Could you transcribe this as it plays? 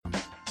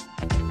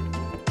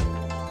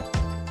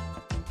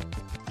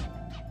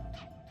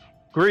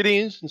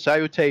Greetings and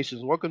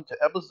salutations. Welcome to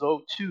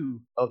episode 2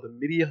 of the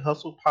Media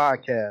Hustle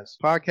Podcast.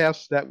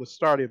 Podcast that was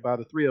started by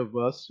the three of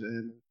us,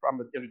 and I'm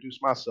going to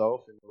introduce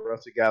myself, and the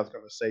rest of the guys are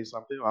going to say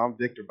something. I'm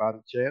Victor, by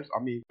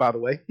the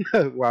way,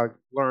 well, I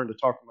learned to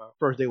talk my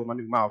first day with my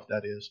new mouth,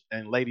 that is.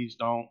 And ladies,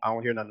 I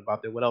don't hear nothing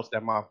about that. What else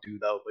that mouth do,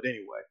 though? But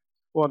anyway,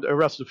 well, the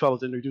rest of the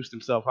fellas introduced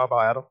themselves. How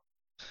about Adam?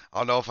 I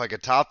don't know if I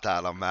could top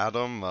that. I'm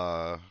Adam,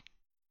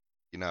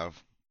 you know,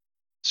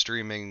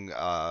 streaming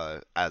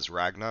as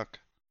Ragnarok,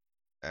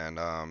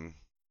 and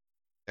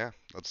yeah,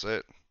 that's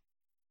it.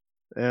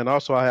 And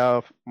also, I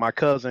have my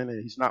cousin,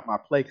 and he's not my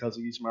play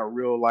cousin, he's my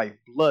real life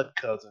blood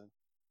cousin,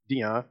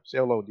 Dion. Say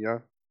hello,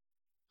 Dion.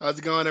 How's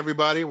it going,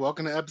 everybody?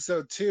 Welcome to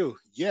episode 2.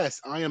 Yes,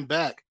 I am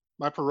back.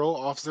 My parole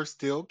officer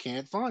still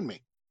can't find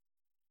me.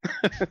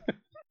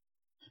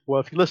 Well,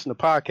 if you listen to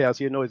podcasts,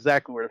 you know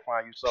exactly where to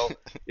find you. So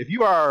if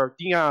you are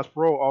Dion's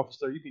parole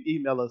officer, you can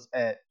email us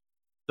at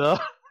the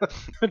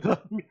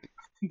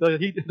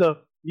the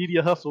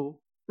media hustle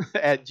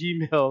at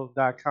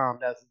gmail.com.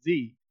 That's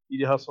the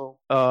media hustle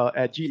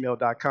at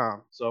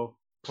gmail.com. So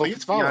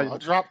Please follow. I'll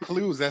drop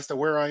clues as to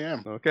where I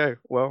am. Okay,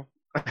 well,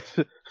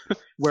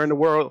 where in the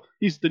world?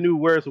 He's the new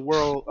Where's the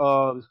World?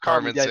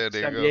 Carmen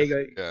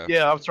Sandiego.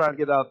 Yeah, I was trying to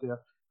get out there.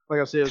 Like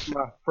I said, it's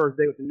my first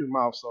day with the new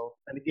mouth. So,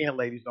 and again,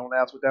 ladies, don't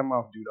ask what that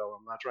mouth do, though.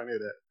 I'm not trying to hear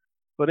that.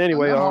 But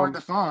anyway, I'm not hard to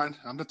find.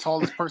 I'm the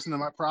tallest person in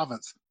my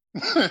province.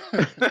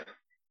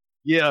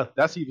 Yeah,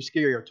 that's even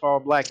scarier. A tall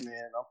black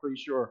man. I'm pretty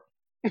sure.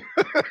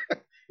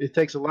 It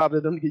takes a lot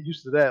of them to get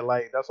used to that.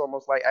 Like that's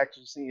almost like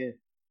actually seeing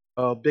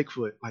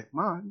Bigfoot. Like,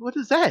 Mom, what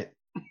is that?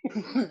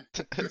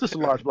 It's just a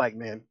large black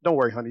man. Don't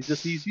worry, honey.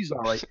 Just he's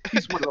all right.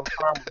 He's one of those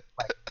farmers.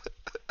 Like,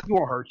 he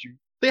won't hurt you.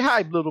 Say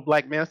hi, little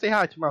black man. Say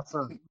hi to my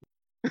son.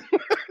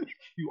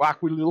 You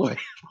awkward little like,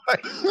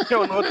 you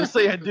don't know what to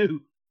say and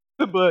do.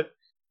 But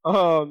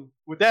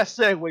with that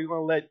said, we're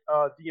gonna let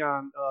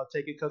Dion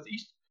take it because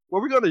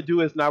what we're gonna do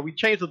is now we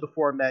changed up the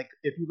format.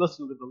 If you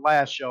listen to the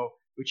last show,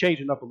 we're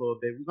changing up a little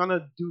bit. We're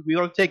gonna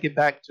take it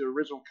back to the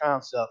original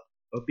concept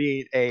of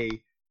being a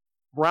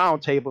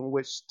round table in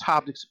which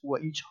topics, well,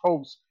 each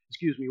host,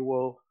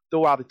 will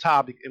throw out a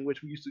topic in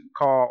which we used to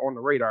call on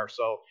the radar.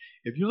 So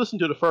if you listen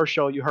to the first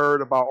show, you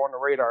heard about on the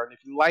radar, and if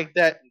you like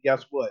that,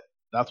 guess what?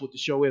 That's what the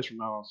show is from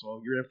now on.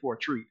 So you're in for a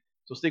treat.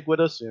 So stick with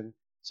us and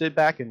sit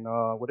back and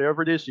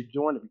whatever it is you're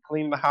doing. If you're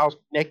cleaning the house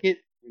naked,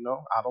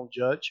 I don't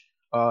judge.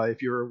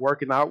 If you're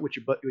working out with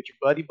your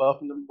buddy,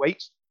 buffing them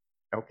weights,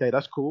 okay,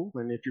 that's cool.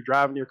 And if you're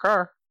driving your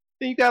car,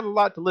 then you got a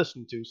lot to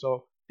listen to.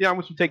 So yeah, I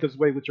want you to take us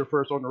away with your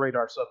first on the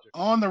radar subject.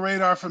 On the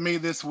radar for me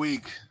this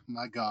week,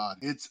 my God,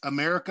 it's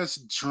America's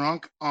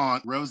drunk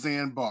aunt,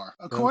 Roseanne Barr.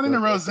 According to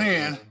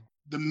Roseanne,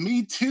 the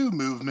Me Too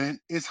movement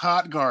is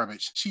hot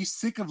garbage. She's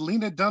sick of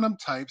Lena Dunham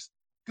types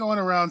going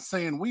around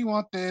saying, we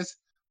want this,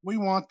 we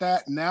want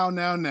that, now,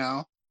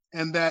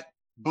 and that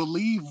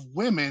believe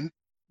women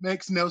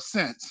makes no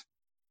sense.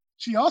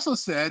 She also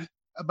said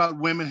about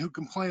women who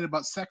complain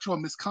about sexual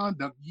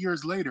misconduct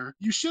years later,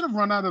 you should have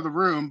run out of the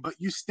room, but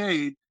you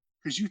stayed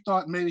because you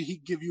thought maybe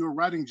he'd give you a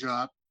writing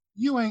job.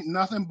 You ain't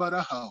nothing but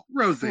a hoe.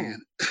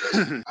 Roseanne.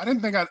 I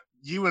didn't think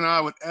you and I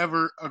would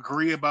ever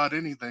agree about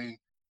anything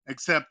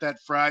except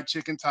that fried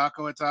chicken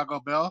taco at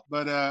Taco Bell.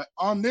 But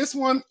on this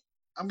one,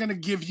 I'm going to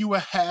give you a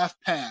half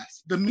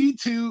pass. The Me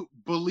Too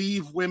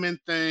believe women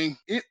thing,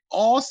 it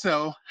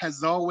also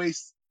has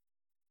always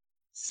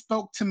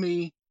spoke to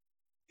me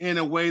in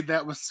a way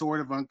that was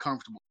sort of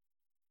uncomfortable.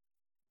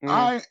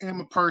 I am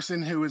a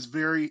person who is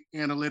very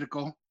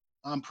analytical.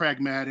 I'm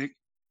pragmatic.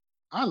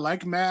 I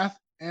like math,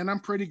 and I'm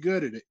pretty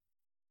good at it.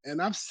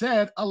 And I've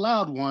said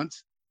aloud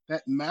once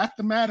that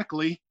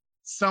mathematically,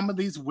 some of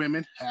these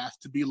women have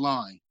to be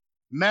lying.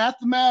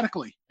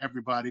 Mathematically,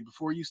 everybody,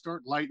 before you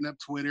start lighting up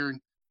Twitter and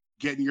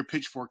getting your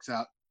pitchforks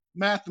out,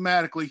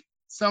 mathematically,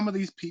 some of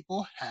these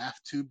people have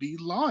to be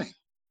lying.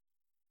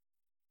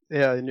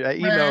 Yeah, and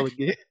email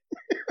again.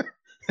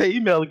 Hey,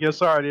 email again.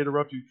 Sorry to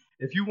interrupt you.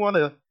 If you want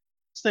to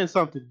send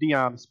something to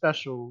Dion,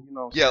 special,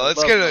 Yeah,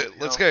 let's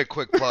get a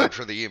quick plug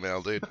for the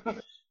email, dude.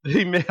 The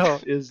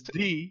email is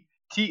the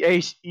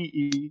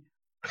T.H.E.E.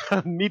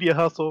 media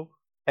hustle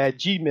at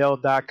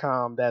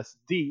gmail.com. That's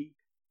the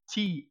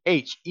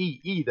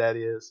T.H.E.E. that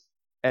is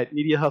at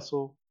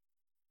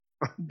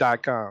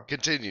mediahustle.com.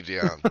 Continue,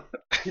 Dion.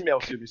 Email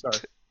should be sorry.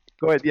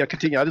 Go ahead, yeah,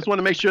 continue. I just want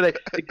to make sure that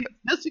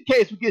just in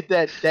case we get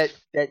that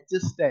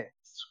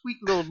sweet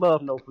little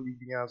love note from you,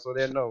 Dion, so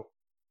they know.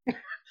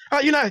 How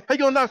you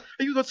gonna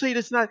say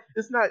it's not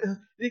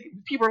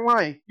people are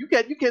lying. You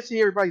can't see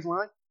everybody's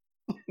lying.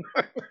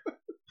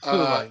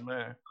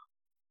 Man.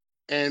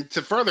 And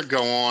to further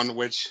go on,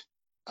 which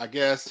I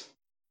guess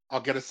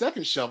I'll get a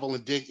second shovel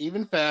and dig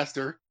even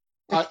faster.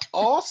 I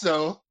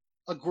also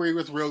agree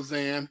with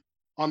Roseanne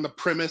on the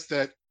premise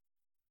that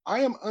I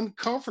am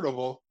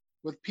uncomfortable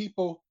with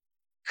people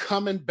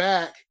coming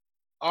back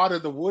out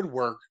of the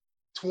woodwork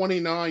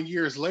 29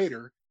 years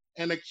later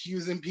and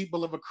accusing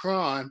people of a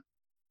crime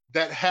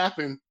that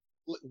happened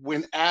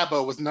when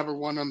ABBA was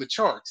 #1 on the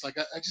charts. Like,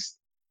 I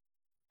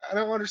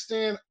don't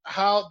understand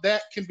how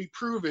that can be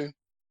proven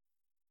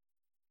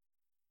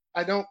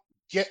I don't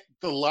get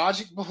the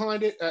logic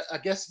behind it. I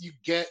guess you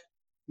get,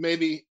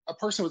 maybe a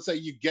person would say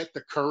you get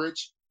the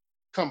courage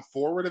come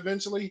forward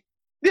eventually.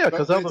 Yeah, But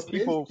because when other it's been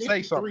people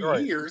say something, 53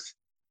 right? years,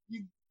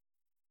 you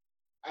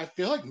I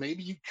feel like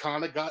maybe you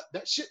kind of got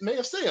that shit may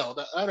have sailed.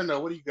 I don't know.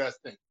 What do you guys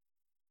think?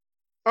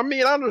 I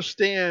mean, I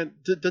understand.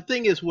 The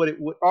thing is, what it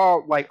would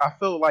all like. I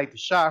felt like the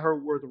shot I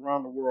heard words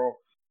around the world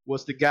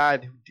was the guy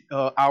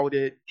who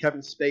outed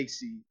Kevin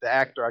Spacey, the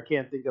actor. I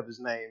can't think of his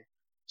name,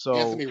 so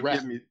Anthony forgive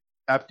Rapp. me.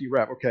 After you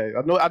rap, okay.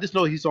 I know. I just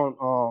know he's on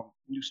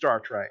new Star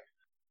Trek,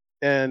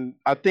 and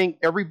I think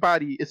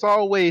everybody. It's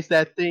always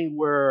that thing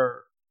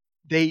where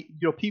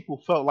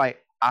people felt like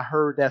I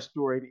heard that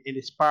story and it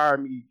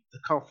inspired me to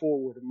come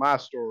forward with my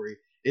story.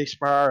 It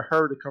inspired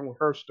her to come with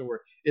her story.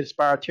 It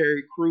inspired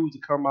Terry Crews to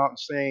come out and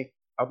saying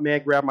a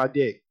man grabbed my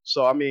dick.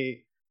 So I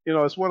mean,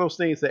 it's one of those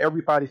things that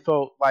everybody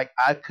felt like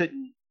I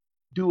couldn't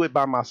do it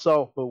by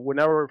myself. But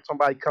whenever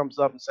somebody comes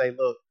up and say,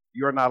 "Look,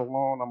 you're not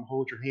alone. I'm gonna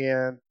hold your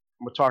hand.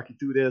 I'm gonna talk you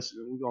through this,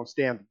 and we're gonna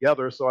stand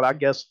together." So I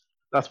guess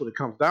that's what it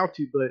comes down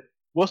to. But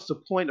what's the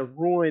point of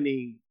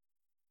ruining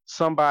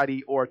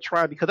somebody or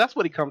trying? Because that's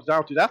what it comes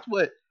down to. That's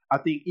what I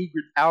think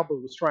Egret Alba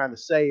was trying to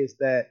say is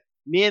that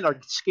men are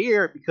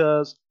scared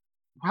because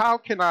how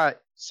can I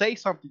say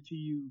something to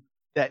you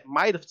that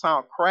might have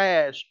sound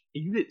crash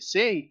and you didn't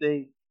say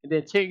anything, and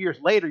then 10 years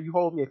later you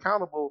hold me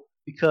accountable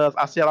because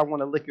I said I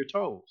want to lick your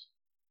toes.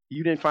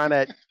 You didn't find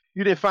that.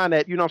 You didn't find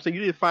that. You know what I'm saying?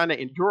 You didn't find that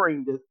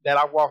enduring that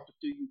I walked up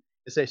to you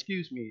and said,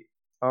 "Excuse me,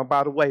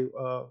 by the way,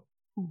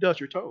 who does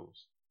your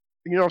toes?"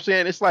 You know what I'm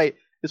saying? It's like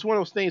it's one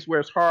of those things where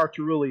it's hard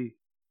to really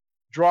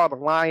draw the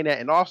line at,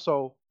 and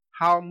also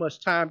how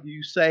much time do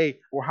you say,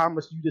 or how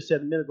much you just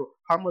said a minute ago,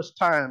 how much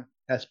time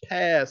has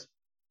passed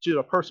should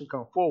a person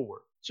come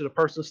forward? Should a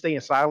person stay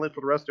in silence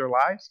for the rest of their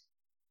lives?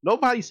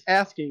 Nobody's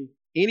asking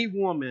any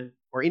woman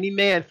or any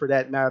man for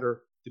that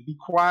matter to be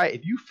quiet.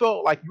 If you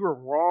felt like you were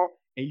wrong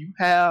and you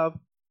have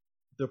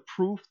the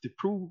proof to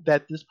prove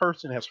that this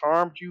person has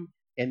harmed you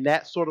in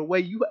that sort of way,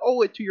 you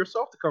owe it to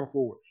yourself to come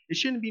forward. It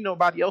shouldn't be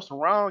nobody else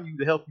around you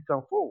to help you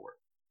come forward.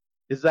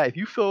 Is that if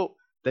you feel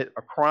that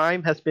a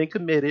crime has been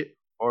committed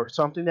or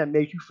something that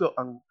made you feel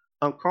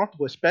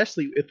uncomfortable,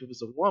 especially if it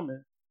was a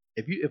woman,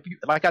 if you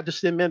like I just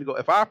said a minute ago,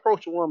 if I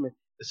approach a woman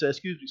and say,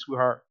 "Excuse me,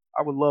 sweetheart,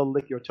 I would love to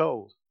lick your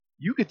toes,"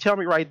 you could tell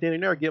me right then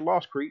and there, "Get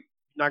lost, creep.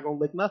 You're not gonna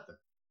lick nothing."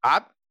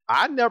 I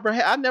I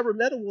never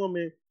met a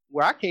woman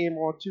where I came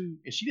on to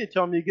and she didn't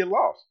tell me to get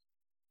lost.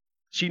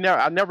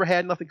 I never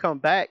had nothing come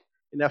back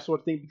and that sort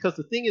of thing. Because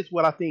the thing is,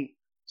 what I think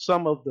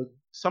some of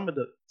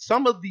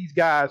these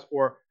guys,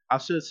 or I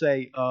should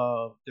say,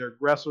 their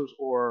aggressors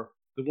or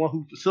the one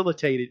who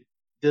facilitated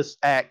this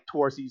act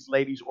towards these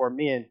ladies or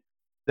men,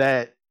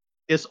 that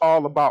it's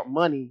all about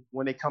money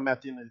when they come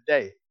at the end of the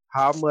day.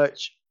 How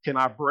much can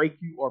I break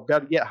you, or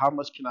better yet, how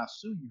much can I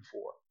sue you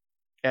for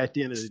at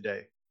the end of the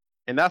day?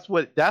 And that's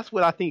what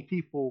I think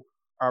people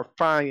are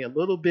finding a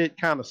little bit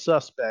kind of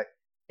suspect.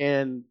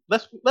 And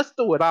let's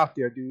throw it out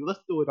there, dude. Let's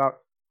throw it out.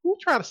 Who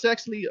trying to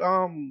sexually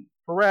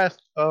harass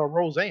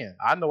Roseanne?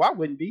 I know I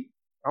wouldn't be.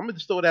 I'm gonna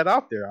just throw that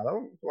out there. I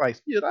don't like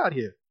get out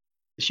here.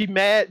 Is she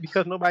mad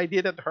because nobody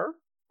did that to her,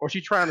 or is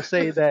she trying to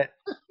say that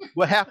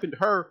what happened to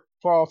her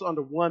falls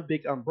under one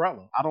big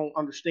umbrella? I don't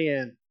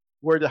understand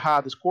where to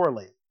how this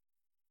correlate.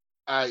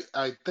 I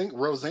think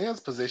Roseanne's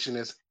position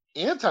is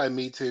anti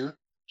Me Too.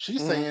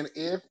 She's Mm-hmm. saying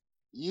if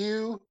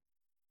you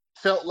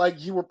felt like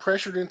you were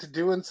pressured into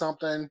doing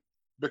something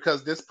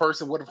because this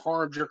person would have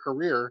harmed your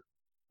career,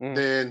 Mm-hmm.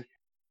 then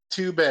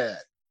too bad.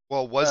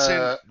 Well,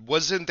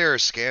 wasn't there a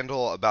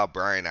scandal about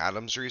Bryan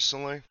Adams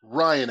recently?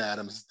 Ryan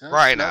Adams.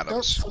 Bryan Now, don't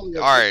Adams. tell me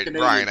All that's right,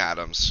 Canadian. Bryan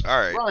Adams. All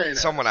right, Bryan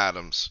someone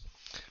Adams.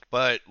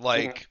 But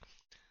Mm-hmm.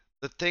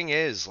 the thing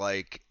is,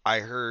 I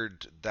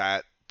heard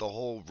that the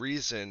whole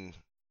reason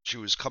she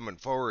was coming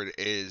forward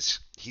is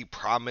he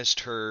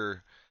promised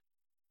her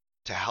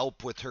to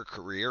help with her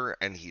career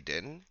and he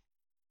didn't.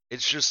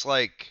 It's just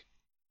like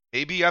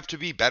maybe you have to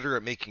be better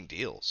at making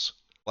deals.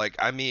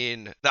 I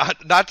mean,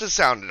 not to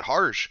sound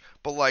harsh,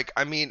 but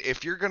I mean,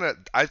 if you're gonna,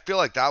 I feel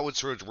like that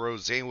was what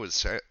Roseanne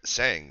was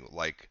saying.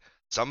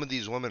 Some of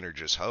these women are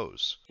just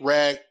hoes.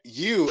 Rag,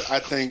 you, I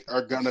think,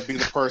 are going to be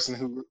the person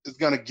who is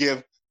going to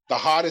give the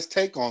hottest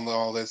take on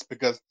all this,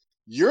 because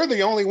you're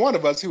the only one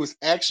of us who is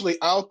actually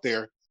out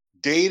there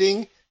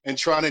dating and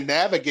trying to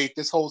navigate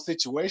this whole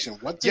situation.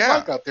 What's it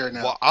like out there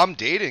now? Well, I'm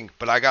dating,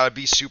 but I gotta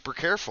be super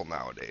careful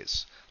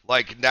nowadays.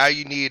 Now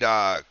you need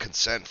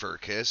consent for a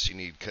kiss. You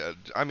need.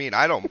 I mean,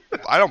 I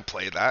don't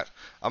play that.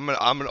 I'm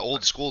an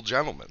old school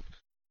gentleman.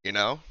 You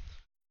know.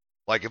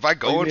 If I Oh, you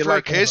go in mean for a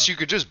like kiss, you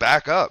could just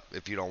back up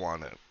if you don't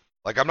want it.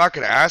 I'm not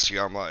gonna ask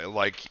you.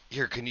 I'm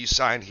here. Can you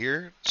sign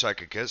here so I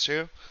could kiss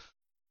you?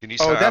 Can you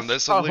sign on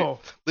this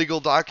legal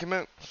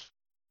document?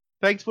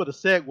 Thanks for the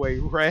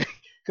segue, right?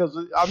 Because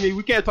I mean,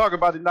 we can't talk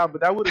about it now,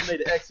 but that would have made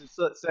an excellent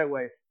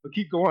segue. But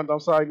keep going. I'm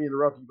sorry to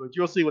interrupt you, but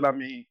you'll see what I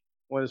mean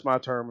when it's my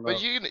turn.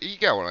 But you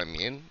get what I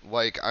mean.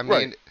 I mean,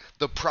 Right.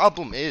 the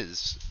problem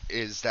is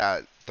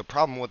that the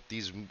problem what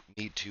these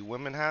Me Too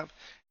women have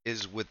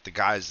is with the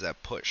guys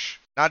that push,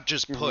 not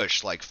just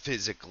push, like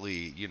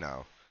physically,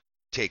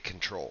 take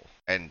control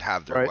and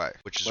have their way,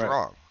 which is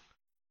wrong.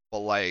 But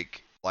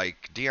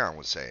like Dion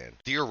was saying,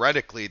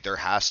 theoretically there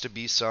has to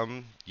be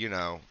some,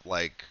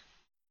 like,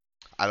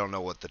 I don't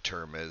know what the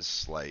term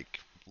is, like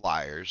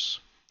liars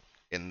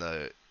in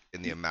the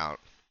amount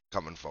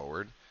coming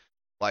forward.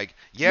 Like,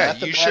 yeah,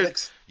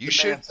 you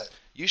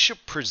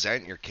should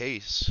present your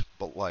case,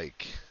 but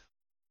like,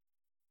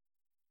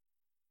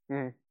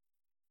 now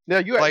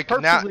you like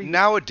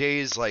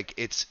nowadays, like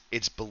it's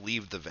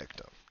believe the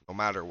victim no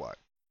matter what.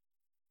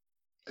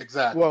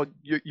 Exactly. Well,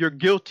 you're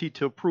guilty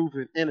to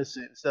proven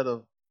innocent instead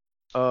of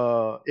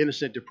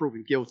innocent to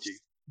proven guilty,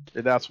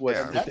 and that's what.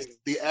 And that's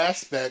the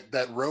aspect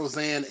that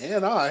Roseanne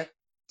and I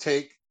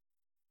take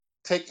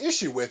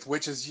issue with,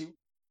 which is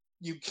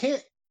you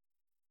can't,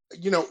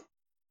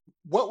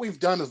 what we've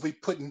done is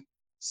we've put in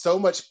so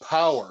much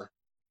power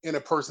in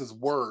a person's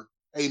word.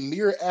 A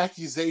mere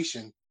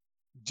accusation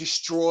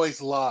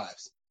destroys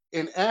lives.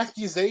 An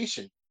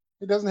accusation,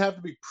 it doesn't have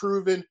to be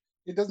proven,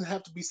 it doesn't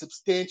have to be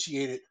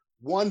substantiated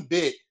one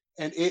bit,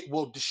 and it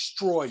will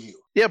destroy you.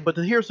 Yeah, but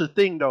here's the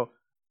thing, though.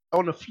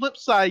 On the flip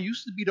side, it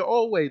used to be the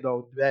old way,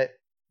 though,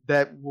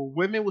 that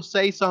women would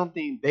say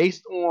something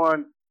based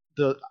on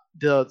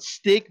the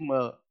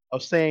stigma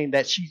of saying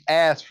that she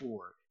asked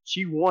for it.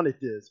 She wanted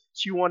this.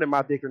 She wanted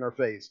my dick in her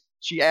face.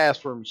 She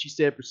asked for me. She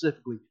said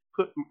specifically,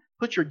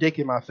 put your dick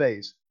in my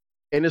face.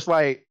 And it's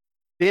like,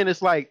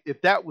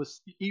 if that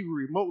was even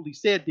remotely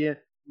said, then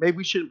maybe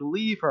we shouldn't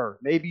believe her.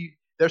 Maybe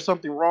there's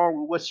something wrong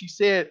with what she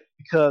said,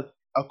 because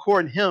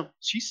according to him,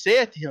 she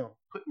said to him,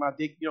 put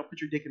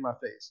your dick in my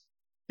face.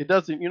 It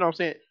doesn't, you know what I'm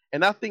saying?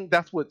 And I think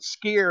that's what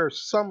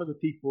scares some of the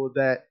people,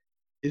 that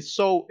is,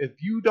 so if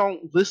you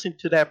don't listen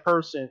to that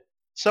person,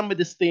 some of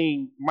this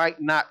thing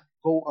might not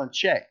go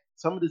unchecked.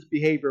 Some of this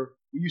behavior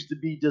used to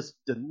be just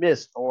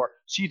dismissed, or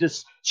she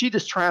just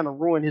trying to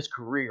ruin his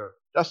career.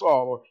 That's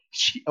all.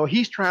 Or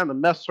he's trying to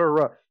mess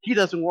her up. He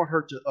doesn't want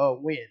her to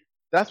win.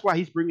 That's why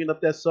he's bringing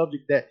up that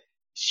subject that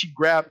she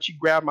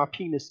grabbed my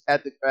penis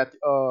at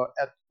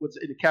what's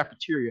in the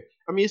cafeteria.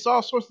 I mean, it's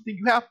all sorts of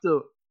things.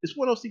 It's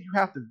one of those things you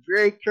have to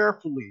very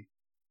carefully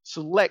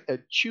select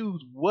and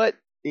choose what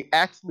it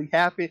actually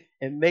happened,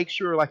 and make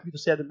sure, like you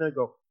just said a minute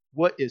ago,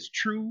 what is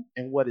true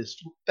and what is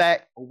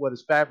fact, or what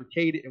is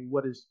fabricated and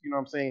what is, you know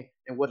what I'm saying,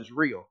 and what is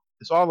real.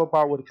 It's all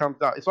about what it comes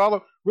out.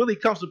 Really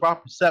comes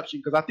about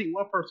perception, because I think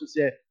one person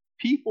said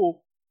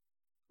people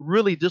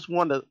really just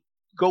want to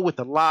go with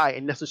the lie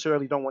and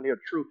necessarily don't want to hear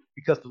the truth,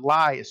 because the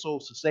lie is so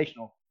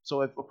sensational.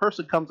 So if a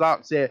person comes out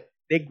and said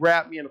they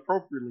grabbed me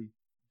inappropriately,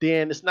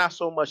 then it's not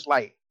so much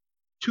like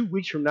 2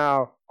 weeks from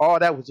now, all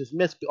that was just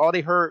missed. All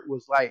they heard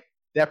was like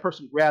that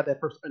person grabbed that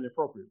person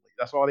inappropriately.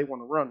 That's all they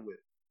want to run with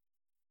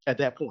at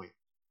that point.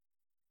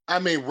 I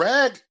mean,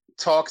 Rag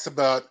talks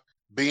about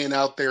being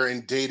out there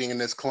and dating in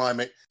this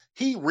climate.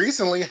 He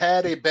recently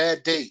had a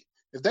bad date.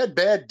 If that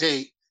bad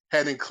date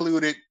had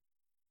included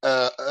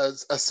a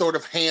sort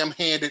of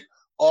ham-handed,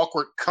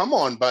 awkward come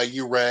on by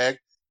you, Rag,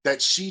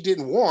 that she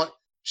didn't want,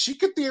 she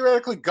could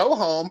theoretically go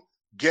home,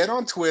 get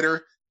on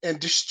Twitter, and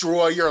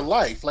destroy your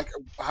life. Like,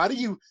 how do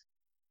you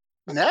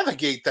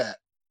navigate that?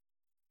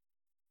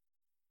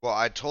 Well,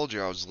 I told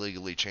you I was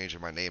legally changing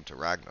my name to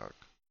Ragnar.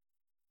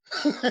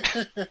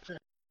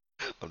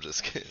 I'm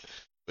just kidding.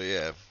 But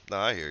yeah, no,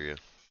 I hear you.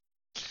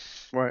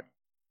 Right.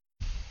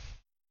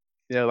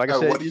 Yeah, like I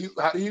said,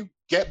 how do you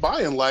get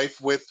by in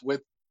life with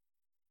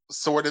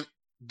sort of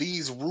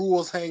these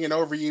rules hanging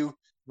over you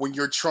when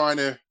you're trying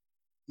to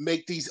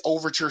make these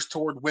overtures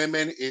toward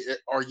women?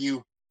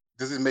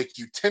 Does it make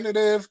you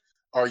tentative?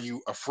 Are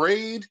you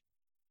afraid?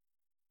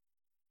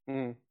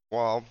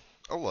 Well,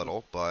 a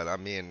little, but I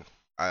mean,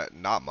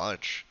 not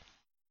much.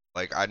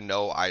 Like, I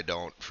know I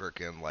don't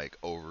freaking, like,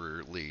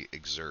 overly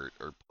exert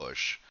or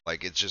push.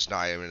 Like, it's just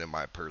not even in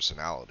my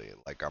personality.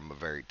 Like, I'm a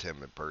very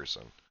timid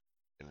person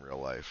in real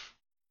life.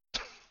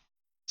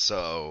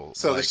 So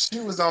like, the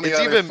shoe was on the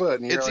other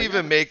foot. It's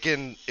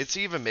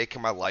even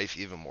making my life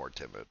even more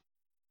timid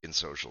in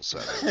social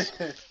settings.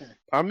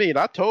 I mean,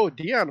 I told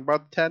Dion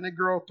about the time that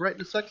girl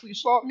threatened to sexually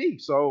assault me.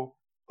 So,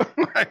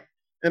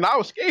 and I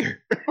was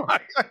scared.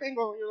 Like, I ain't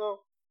gonna,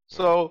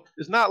 So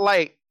it's not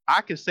like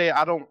I can say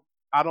I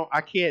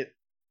can't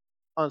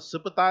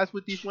unsympathize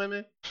with these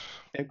women.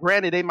 And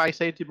granted, they might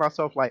say to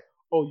myself like,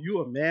 "Oh,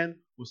 you a man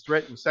was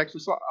threatened with sexual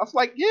assault." I was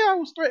like, "Yeah, I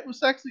was threatened with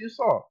sexual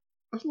assault."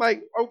 I was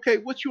like, "Okay,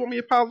 what, you want me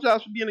to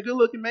apologize for being a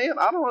good-looking man?"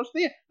 I don't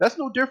understand. That's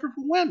no different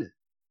from women.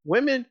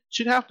 Women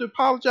should have to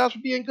apologize for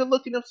being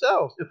good-looking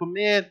themselves. If a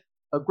man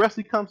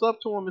aggressively comes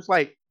up to them, it's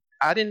like,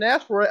 I didn't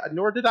ask for it,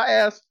 nor did I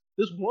ask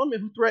this woman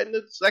who threatened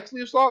to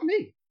sexually assault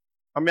me.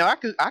 I mean, I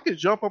could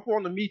jump up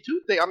on the Me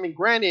Too thing. I mean,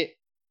 granted,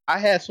 I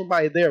had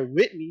somebody there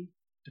with me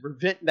to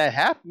prevent that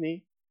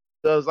happening.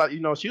 Because, like,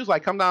 she was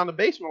like, come down the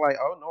basement. Like,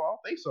 oh, no, I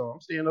don't think so.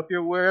 I'm staying up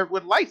here where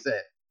lights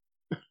at.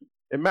 As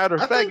a matter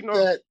of fact,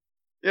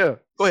 yeah.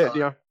 Go ahead,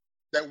 Dion.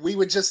 That we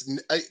would just,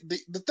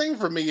 the thing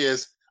for me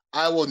is,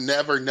 I will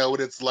never know what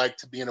it's like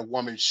to be in a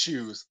woman's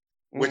shoes.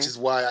 which is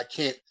why I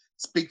can't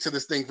speak to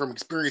this thing from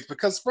experience.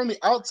 Because from the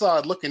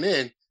outside looking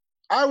in,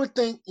 I would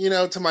think,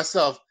 to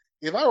myself,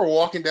 if I were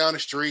walking down the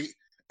street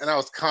and I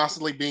was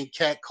constantly being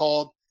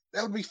catcalled,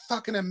 that would be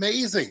fucking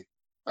amazing.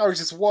 I was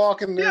just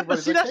walking and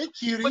everybody's like, hey,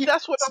 cutie, but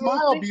that's what the whole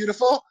smile, thing,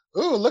 beautiful.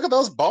 Ooh, look at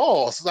those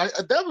balls. Like,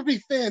 that would be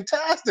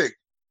fantastic.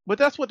 but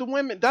that's what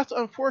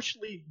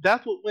unfortunately,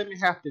 that's what women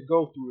have to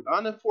go through. It's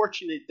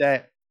unfortunate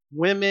that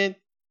women,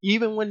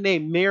 even when they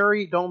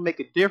marry, don't make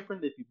a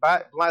difference. If you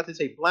blind, they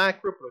say blind,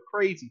 crippled, or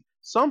crazy,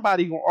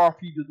 somebody gonna offer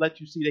you to let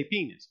you see their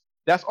penis.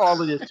 That's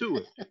all it is to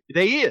it.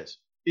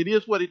 It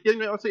is what it is.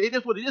 It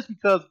is what it is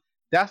because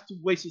that's the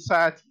way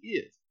society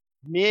is.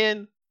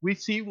 Men, we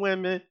see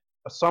women.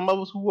 Some of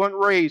us who weren't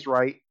raised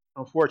right,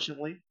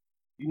 unfortunately.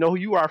 You know who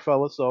you are,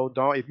 fellas. So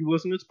don't. If you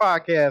listen to this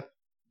podcast,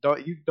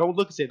 don't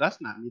look and say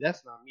that's not me.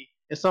 That's not me.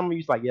 And some of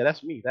you's like, yeah,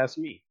 that's me. That's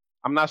me.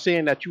 I'm not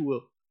saying that you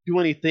will do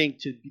anything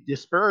to be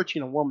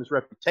disparaging a woman's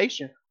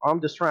reputation. All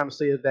I'm just trying to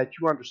say is that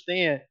you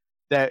understand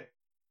that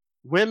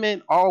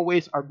women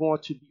always are going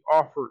to be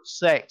offered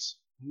sex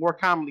more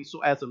commonly.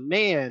 So as a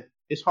man,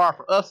 it's hard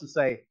for us to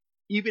say,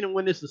 even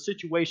when it's a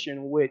situation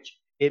in which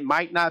it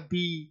might not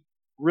be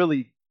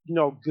really,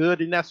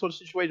 good in that sort of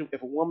situation.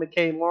 If a woman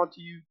came on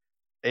to you,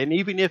 and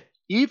even if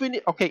you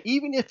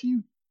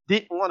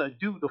didn't want to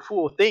do the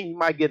full thing, you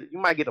might get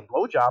a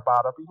blowjob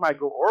out of it. You might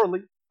go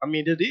early. I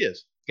mean, it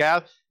is.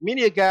 Guys,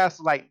 many of guys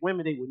like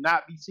women they would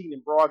not be seen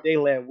in broad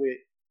daylight with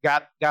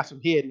got some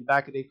head in the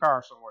back of their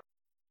car somewhere.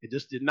 They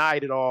just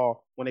denied it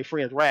all when their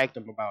friends ragged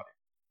them about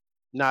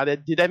it. Now,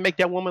 did that make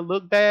that woman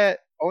look bad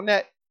on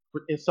that?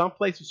 In some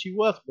places she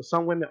was, but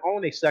some women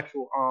own their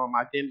sexual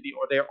identity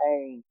or their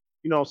own,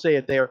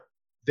 say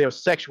their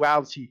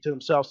sexuality to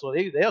themselves. So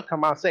they'll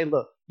come out and say,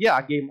 look, yeah,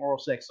 I gave him oral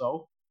sex.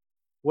 So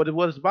what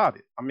is about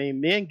it? I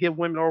mean, men give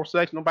women oral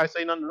sex. Nobody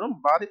say nothing to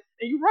them about it.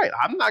 And you're right.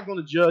 I'm not going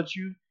to judge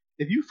you.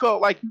 If you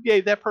felt like you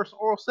gave that person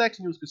oral sex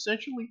and it was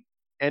consensually,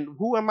 and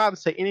who am I to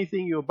say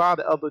anything about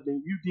it other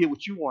than you did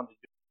what you wanted to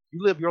do?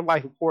 You live your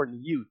life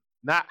according to you,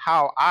 not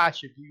how I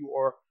should view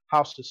or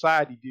how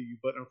society do you.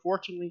 But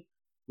unfortunately,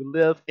 we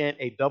live in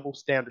a double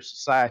standard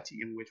society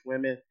in which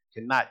women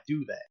cannot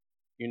do that.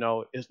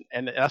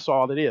 And that's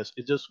all it is.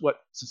 It's just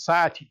what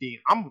society did.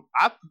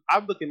 I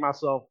look at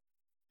myself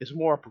as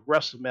more a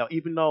progressive male,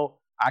 even though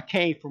I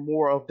came from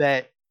more of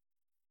that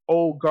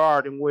old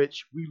guard in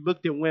which we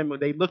looked at women.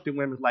 They looked at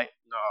women like,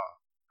 no,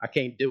 I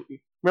can't do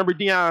it. Remember,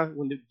 Dion,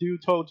 when the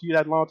dude told you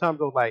that a long time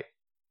ago, like,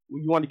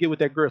 when you want to get with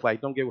that girl, it's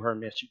like, don't get with her,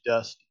 man. She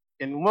dusty.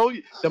 And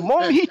the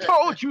moment he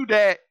told you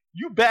that,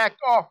 you backed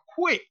off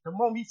quick. The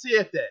moment he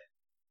said that,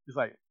 it's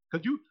like,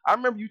 I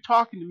remember you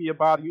talking to me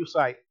about it. You was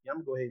like, yeah, I'm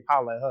gonna go ahead and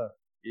holler at her.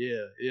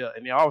 Yeah.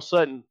 And then all of a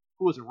sudden,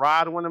 who was it?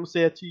 Rod, one of them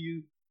said to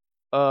you,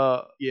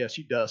 yeah,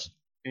 she dusty.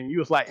 And you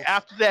was like,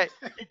 after that,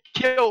 it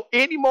killed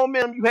any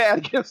momentum you had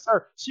against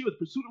her. She was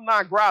persona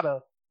non grata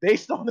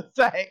based on the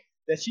fact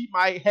that she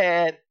might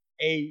had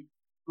a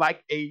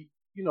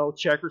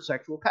checkered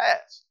sexual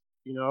past.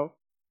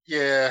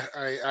 Yeah,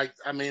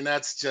 I mean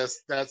that's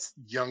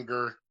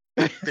younger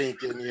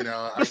thinking.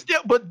 But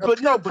still,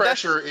 but no, but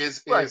pressure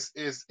is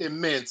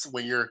immense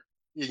when you're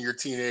in your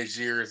teenage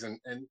years, and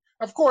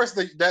of course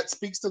that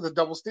speaks to the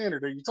double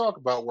standard that you talk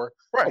about, where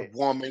a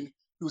woman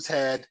who's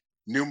had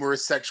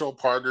numerous sexual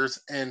partners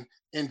and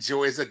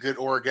enjoys a good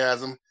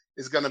orgasm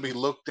is going to be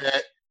looked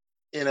at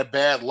in a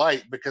bad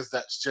light because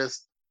that's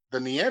just the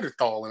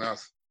Neanderthal in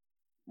us.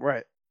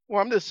 Right.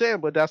 Well, I'm just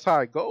saying, but that's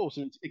how it goes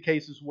in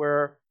cases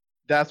where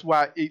that's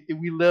why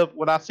we live,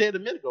 what I said a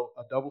minute ago,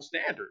 a double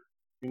standard.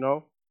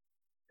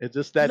 It's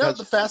just that.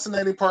 The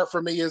fascinating part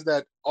for me is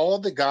that all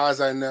the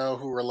guys I know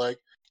who are like,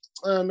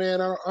 oh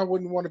man, I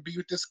wouldn't want to be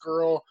with this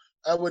girl.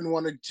 I wouldn't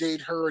want to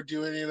date her or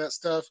do any of that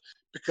stuff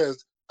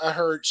because I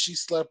heard she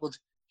slept with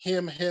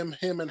him,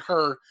 and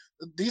her.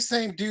 These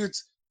same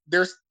dudes,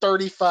 there's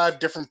 35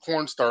 different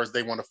porn stars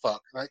they want to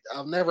fuck.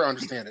 I'll never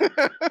understand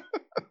it.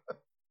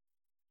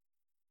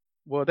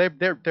 Well,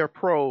 they're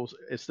pros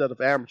instead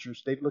of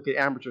amateurs. They look at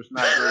amateurs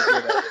not very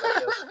good at it, I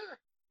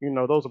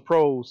guess. Those are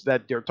pros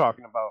that they're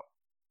talking about.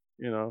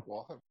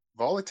 Well,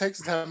 all it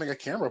takes is having a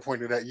camera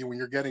pointed at you when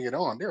you're getting it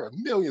on. There are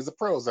millions of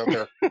pros out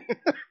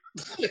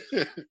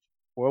there.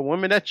 Well,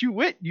 women that you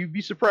with, you'd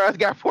be surprised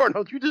got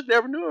pornos. You just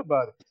never knew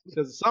about it.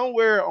 Because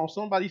somewhere on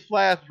somebody's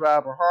flash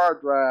drive or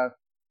hard drive,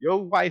 your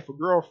wife or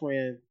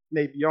girlfriend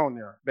may be on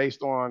there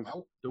based on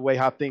the way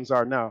how things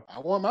are now. I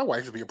want my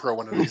wife to be a pro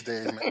one of these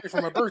days, maybe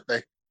for my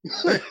birthday.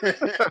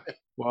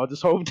 Well,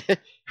 just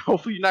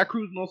hopefully you're not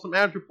cruising on some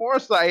amateur porn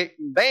site.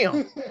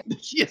 Bam,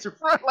 she is in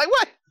front. Like,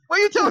 what? What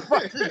are you talking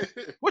about? This?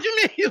 What you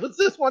mean it was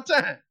this one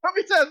time? How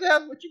many times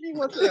happened? What you mean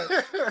one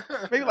time?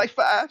 Maybe like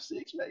 5,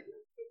 6,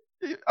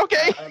 maybe.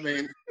 Okay. I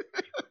mean,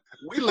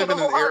 we live in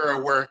an era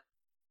where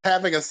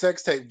having a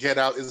sex tape get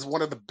out is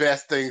one of the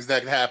best things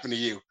that can happen to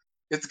you.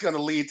 It's going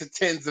to lead to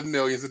tens of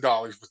millions of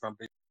dollars for some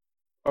people.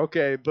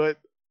 Okay, but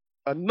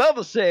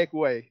another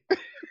segue.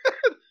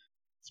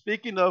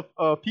 Speaking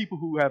of people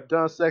who have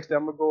done sex,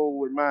 I'm going to go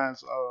with mine.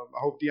 I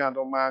hope Dion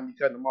don't mind me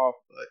cutting them off.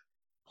 But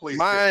please.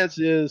 Mine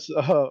is,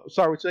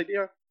 sorry, what's that,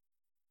 Dion?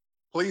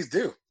 Please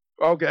do.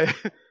 Okay.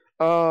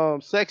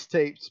 Sex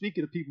tape.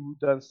 Speaking of people who've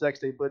done sex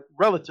tape, but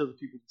relative to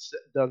people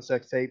who've done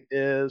sex tape,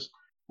 is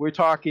we're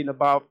talking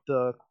about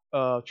the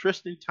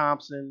Tristan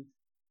Thompson,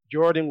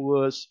 Jordan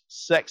Woods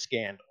sex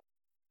scandal.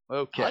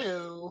 Okay.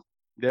 Hi-yo.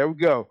 There we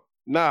go.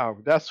 Now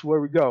that's where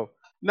we go.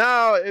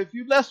 Now, if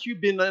you unless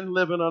you've been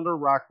living under a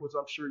rock, which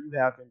I'm sure you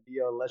haven't,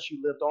 unless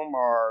you lived on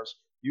Mars,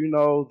 you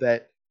know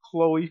that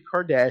Khloe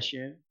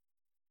Kardashian,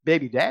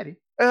 baby daddy,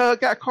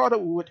 got caught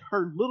up with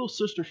her little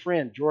sister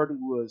friend Jordan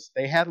Woods.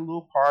 They had a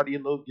little party, a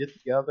little get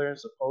together, and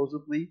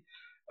supposedly,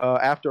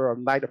 after a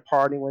night of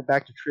partying, went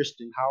back to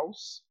Tristan's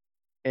house.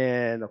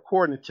 And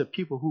according to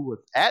people who was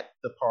at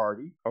the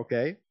party,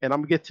 okay, and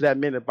I'm gonna get to that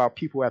minute about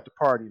people at the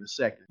party in a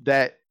second,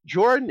 that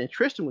Jordan and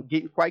Tristan were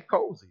getting quite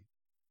cozy,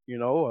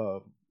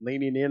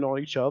 leaning in on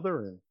each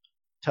other and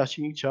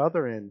touching each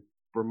other. And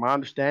from my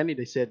understanding,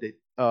 they said that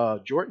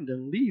Jordan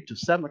didn't leave till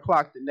 7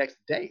 o'clock the next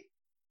day.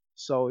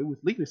 So it was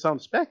leading some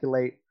to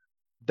speculate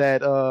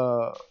that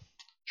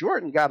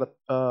Jordan got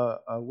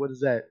what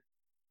is that?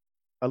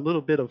 A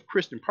little bit of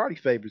Christian party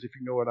favors, if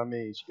you know what I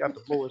mean. She got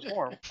to blow his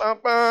horn.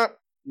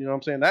 You know what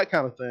I'm saying? That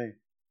kind of thing.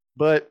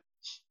 But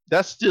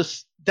that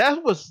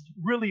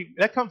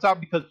comes out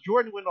because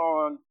Jordan went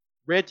on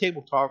Red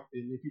Table Talk.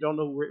 And if you don't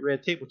know what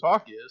Red Table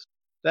Talk is,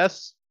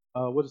 that's,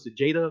 what is it,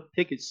 Jada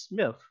Pinkett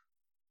Smith,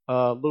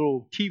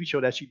 little TV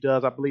show that she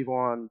does, I believe,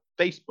 on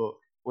Facebook.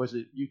 Or is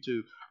it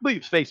YouTube? I believe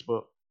it's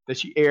Facebook, that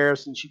she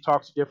airs and she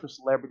talks to different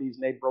celebrities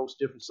and they broach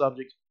different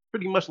subjects.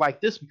 Pretty much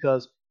like this,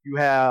 because you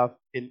have,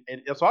 and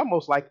it's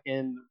almost like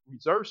in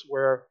reverse,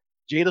 where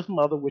Jada's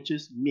mother, which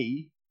is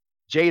me,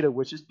 Jada,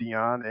 which is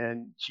Dion,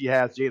 and she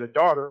has Jada's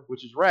daughter,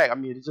 which is Rag. I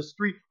mean, it's just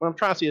three. What I'm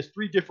trying to say is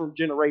three different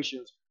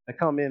generations that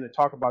come in and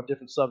talk about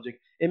different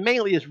subjects. And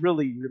mainly it's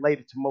really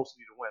related to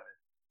mostly the women,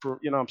 for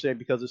you know what I'm saying,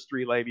 because it's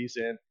three ladies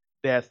and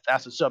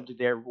that's a subject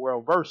they're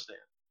well versed in.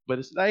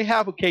 But they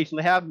have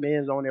occasionally have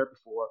men on there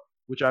before,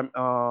 which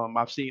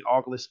I've seen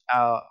August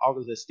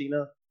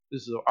Estina.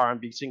 This is an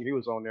R&B singer. He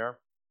was on there.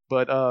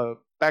 But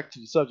back to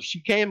the subject,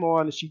 she came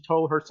on and she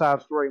told her side of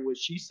the story, in which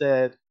she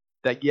said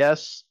that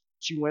yes,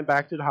 she went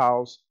back to the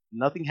house,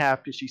 nothing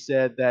happened. She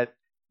said that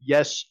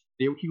yes,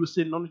 he was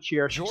sitting on the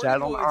chair. She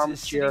sat on the arm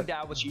of the chair.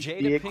 She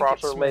did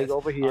cross her leg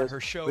over his,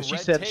 but she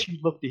said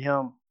she looked at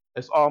him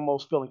as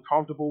almost feeling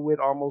comfortable with,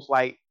 almost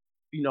like,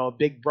 a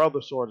big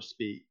brother, so to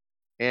speak.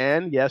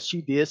 And yes,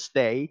 she did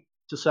stay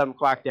to 7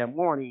 o'clock that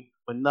morning,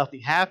 but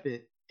nothing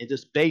happened. And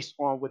just based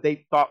on what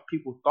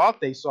people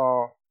thought they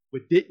saw,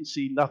 but didn't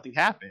see, nothing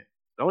happened.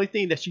 The only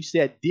thing that she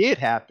said did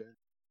happen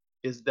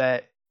is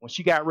that when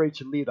she got ready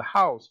to leave the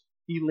house,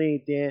 he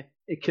leaned in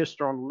and kissed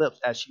her on the lips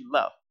as she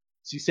left.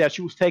 She said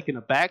she was taken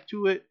aback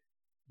to it,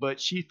 but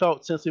she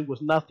thought since it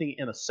was nothing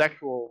in a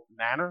sexual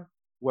manner,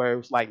 where it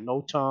was like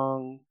no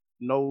tongue,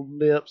 no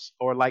lips,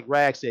 or like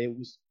Rag said,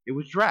 it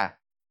was dry.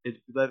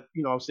 What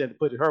I'm saying, to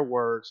put in her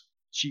words,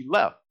 she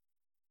left.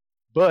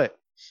 But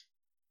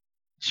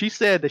she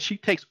said that she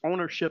takes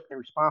ownership and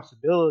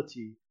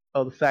responsibility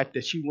of the fact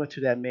that she went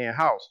to that man's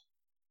house.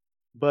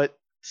 But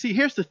see,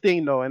 here's the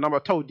thing, though, and I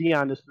told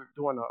Dion this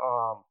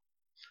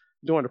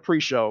during the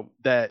pre-show,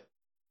 that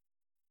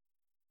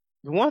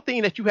the one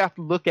thing that you have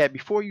to look at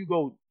before you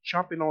go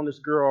jumping on this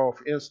girl,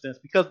 for instance,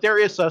 because there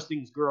is such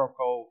thing as girl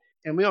code,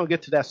 and we're going to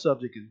get to that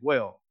subject as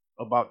well,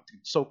 about the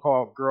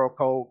so-called girl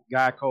code,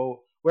 guy code,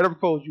 whatever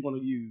code you want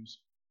to use,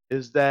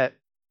 is that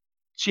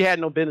she had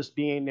no business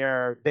being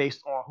there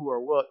based on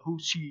who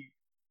she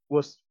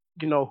was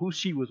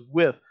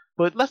with.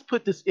 But let's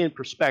put this in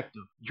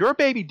perspective. Your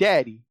baby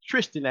daddy,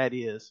 Tristan that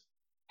is,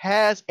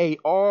 has a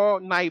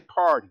all-night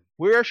party.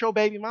 Where's your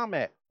baby mama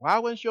at? Why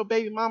wasn't your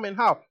baby mama in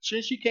the house?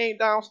 Shouldn't she came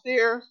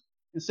downstairs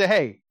and said,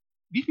 hey,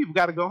 these people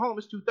got to go home.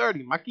 It's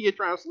 2:30. My kid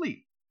trying to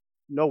sleep.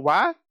 You know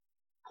why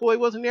Khloe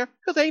wasn't there?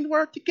 Because they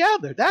weren't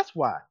together. That's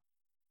why.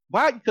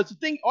 Why? Because the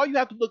thing, all you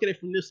have to look at it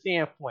from this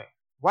standpoint.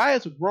 Why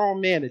is a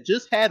grown man that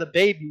just had a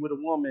baby with a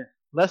woman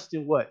less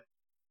than what?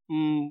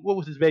 What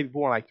was his baby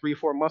born, like 3 or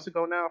 4 months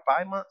ago now?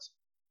 5 months?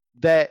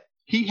 That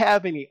he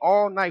having an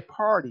all-night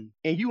party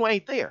and you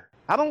ain't there.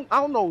 I don't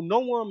know no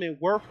woman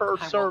worth her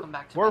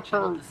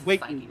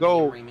weight in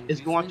gold is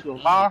going to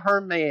allow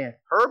her man,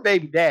 her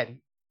baby daddy,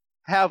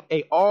 have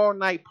a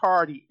all-night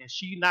party and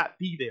she not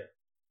be there.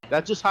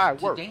 That's just how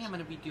it works. Today I'm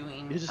going to be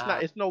doing. It's just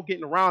not. It's no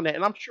getting around that.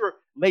 And I'm sure,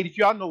 ladies,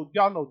 y'all know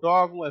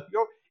dog.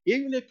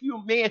 Even if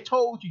your man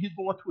told you he's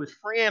going to his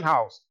friend's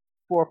house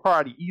for a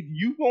party, either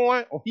you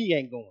going or he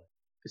ain't going.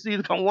 It's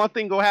either one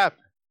thing gonna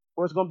happen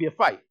or it's gonna be a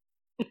fight.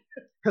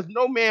 Because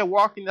no man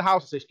walk in the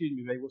house and say, "Excuse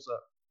me, babe, what's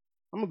up?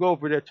 I'm gonna go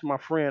over there to my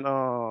friend,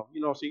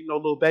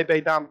 little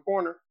baby down the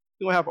corner.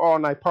 We're gonna have an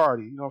all-night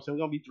party. You know what I'm saying?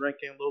 We're gonna be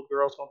drinking, little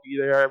girl's gonna be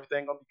there,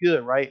 everything gonna be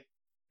good, right?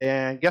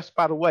 And guess,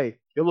 by the way,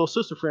 your little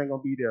sister friend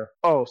gonna be there.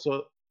 Oh,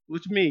 so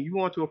what you mean? You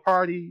going to a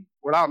party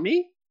without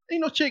me?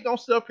 Ain't no chick gonna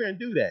sit up here and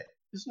do that.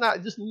 It's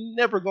just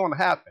never gonna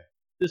happen.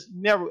 This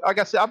never, like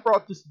I said, I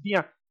brought this to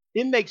Dion.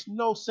 It makes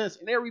no sense,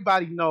 and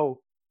everybody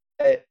know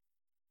that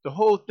the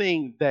whole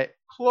thing that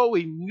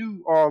Khloe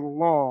knew all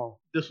along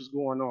this was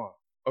going on.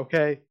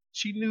 Okay,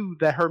 she knew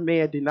that her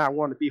man did not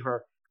want to be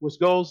her, which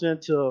goes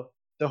into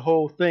the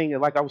whole thing.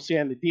 And like I was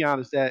saying to Dion,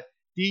 is that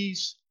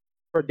these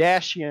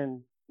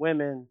Kardashian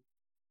women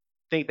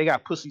think they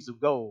got pussies of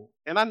gold.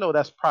 And I know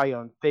that's probably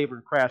a favorite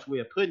and crass way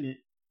of putting it.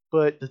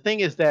 But the thing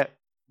is that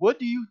what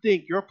do you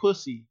think your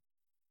pussy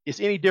is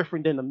any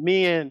different than the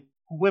men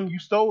who women you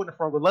stole it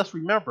from? But let's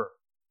remember,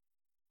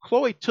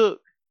 Khloe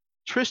took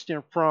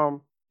Tristan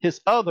from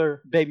his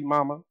other baby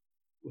mama,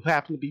 who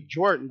happened to be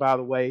Jordan, by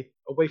the way,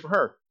 away from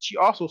her. She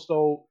also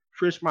stole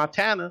Trish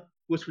Montana,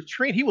 which was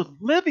Trina. He was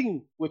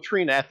living with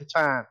Trina at the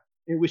time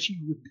in which she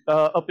was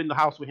up in the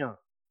house with him.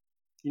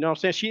 You know what I'm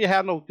saying? She didn't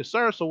have no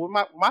concern. So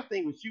what my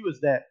thing with you is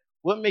that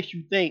what makes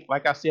you think,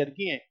 like I said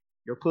again,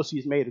 your pussy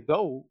is made of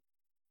gold,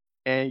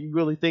 and you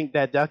really think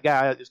that that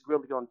guy is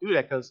really going to do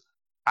that? Because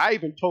I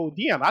even told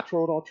Dion, I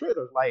trolled on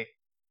Twitter, like,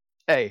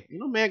 hey, you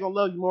know, man gonna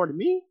love you more than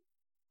me.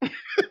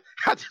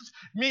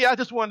 I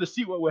just wanted to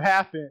see what would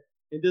happen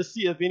and just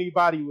see if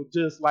anybody would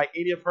just like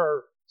any of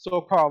her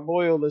so-called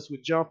loyalists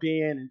would jump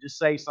in and just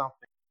say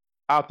something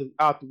out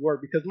the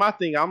work. Because my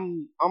thing,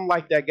 I'm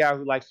like that guy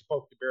who likes to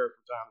poke the bear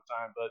from time to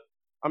time. But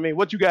I mean,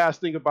 what you guys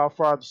think about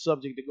far the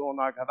subject to going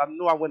on? Because I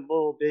know I went a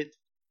little bit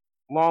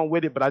long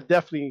with it, but I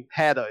definitely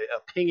had an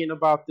opinion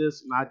about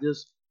this, and I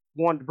just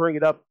wanted to bring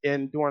it up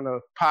and during the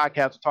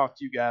podcast to talk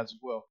to you guys as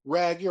well.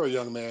 Rag, you're a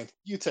young man.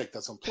 You take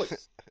this one,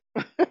 please.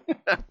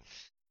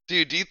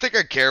 Dude, do you think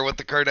I care what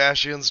the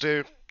Kardashians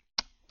do?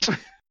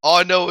 All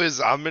I know is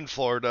I'm in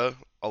Florida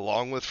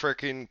along with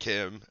frickin'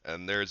 Kim,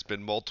 and there's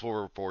been multiple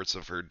reports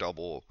of her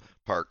double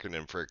parking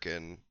in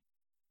frickin'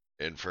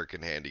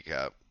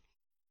 handicap.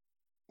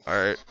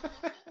 Alright?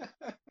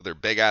 Their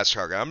big ass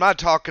truck. I'm not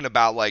talking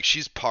about like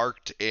she's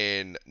parked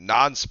in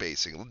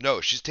non-spacing. No,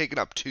 she's taken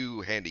up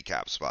 2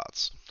 handicap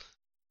spots.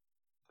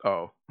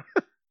 Oh.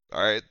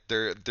 Alright?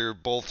 They're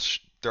all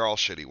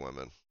shitty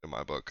women in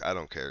my book. I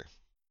don't care.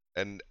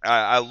 And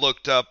I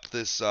looked up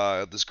this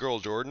girl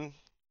Jordan.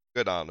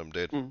 Good on him,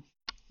 dude.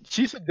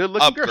 She's a good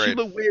looking girl. She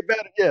look way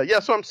better. Yeah,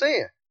 that's what I'm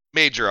saying.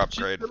 Major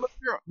upgrade.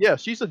 Girl. Yeah,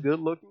 she's a good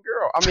looking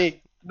girl.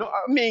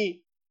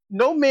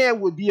 No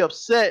man would be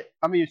upset.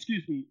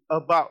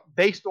 About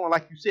based on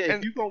like you said,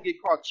 if you're gonna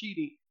get caught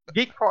cheating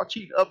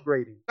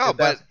upgrading. No,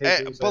 but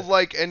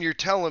like, and you're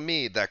telling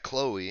me that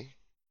Khloe,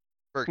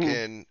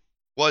 freaking,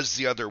 was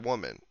the other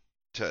woman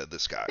to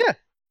this guy.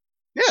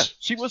 Yeah,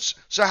 she was.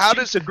 So how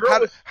does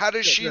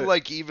she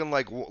like even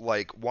like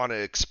want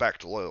to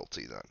expect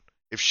loyalty then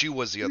if she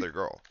was the other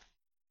girl?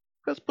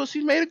 Because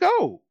pussy's made of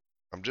gold.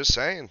 I'm just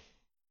saying.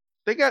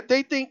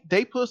 They think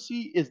they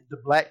pussy is the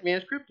black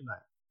man's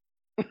kryptonite.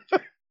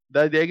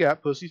 They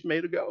got pussies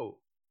made of gold.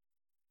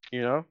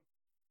 You know,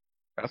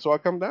 that's what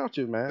it comes down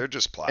to, man. They're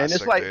just plastic, and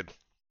it's like, dude.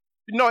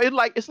 No,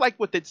 it's like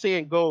what that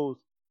saying goes: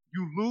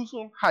 you lose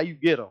them, how you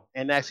get them,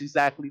 and that's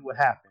exactly what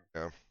happened.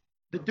 Yeah.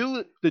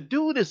 The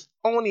dude is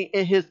only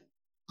in his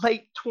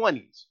late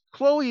 20s.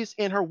 Khloe is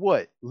in her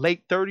what?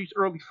 Late 30s,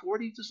 early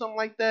 40s or something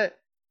like that.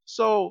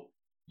 So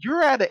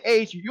you're at an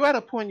age, you're at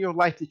a point in your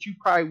life that you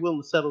probably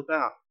willing to settle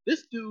down.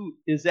 This dude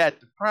is at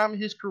the prime of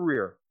his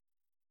career.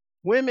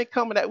 Women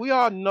coming at, we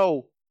all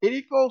know, and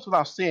it goes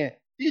without saying,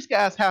 these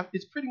guys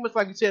it's pretty much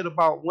like you said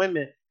about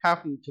women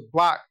having to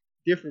block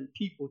different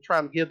people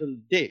trying to give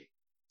them the dick.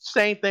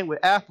 Same thing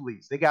with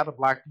athletes. They got to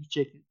block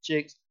these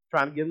chicks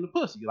trying to give them the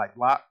pussy. Like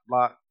block,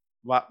 block,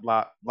 block,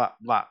 block, block,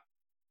 block.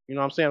 You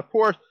know what I'm saying? Of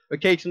course,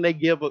 occasionally they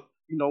give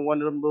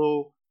one of them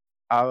little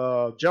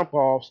jump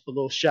offs, a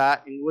little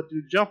shot, and what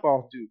do the jump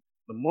offs do?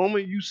 The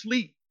moment you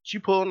sleep, she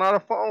pulling out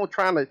her phone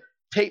trying to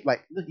tape,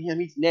 like, look at him,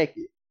 he's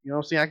naked. You know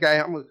what I'm saying?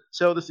 I'm gonna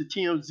sell this to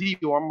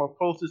TMZ, or I'm gonna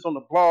post this on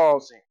the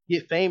blogs and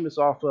get famous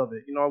off of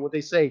it. You know what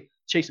they say,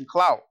 chasing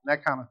clout,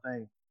 that kind of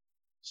thing.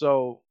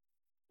 So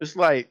it's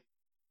like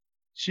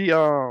she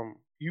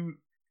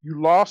you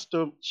lost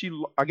him.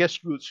 I guess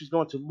she's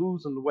going to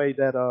lose him the way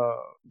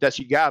that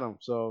she got him.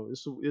 So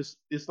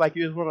it's like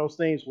it's one of those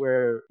things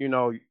where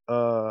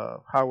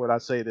how would I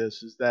say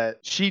this, is that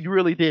she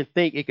really didn't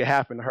think it could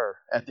happen to her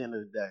at the end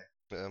of the day.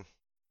 Yeah.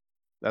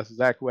 That's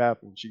exactly what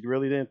happened. She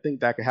really didn't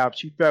think that could happen.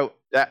 She felt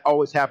that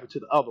always happened to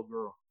the other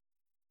girl.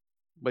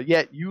 But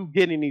yet you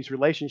get in these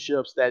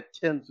relationships that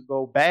tend to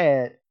go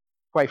bad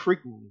quite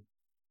frequently.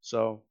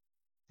 So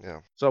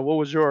yeah. So what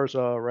was yours,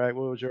 Rag?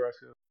 What was yours?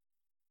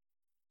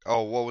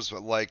 Oh, what was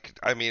like?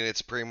 I mean,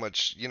 it's pretty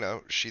much,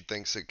 she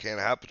thinks it can't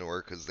happen to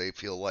her because they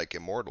feel like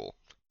immortal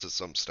to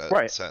some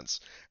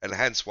sense, and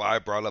hence why I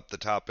brought up the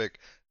topic.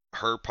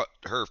 Her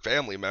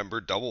family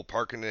member double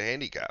parking in a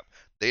handicap.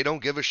 They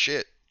don't give a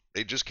shit.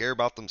 They just care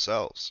about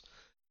themselves,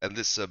 and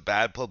this is a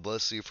bad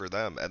publicity for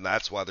them, and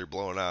that's why they're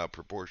blowing out of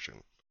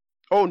proportion.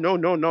 Oh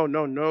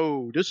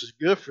no! This is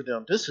good for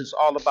them. This is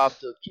all about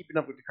the keeping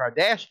up with the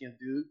Kardashians,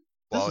 dude.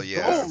 Well,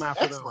 yeah.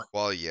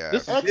 Well, yeah.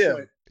 This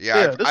is,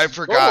 yeah. I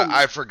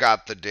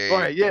forgot the day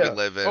we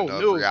live in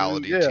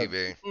reality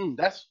TV.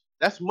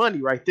 That's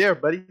money right there,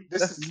 buddy.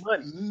 That's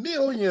money.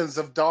 Millions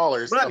of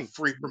dollars of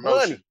free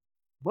promotion.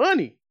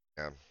 Money.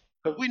 Yeah.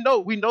 But we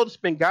know the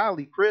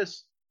Bengali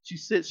Chris.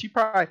 She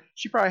probably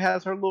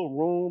has her little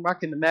room. I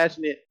can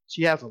imagine it.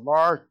 she has a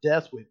large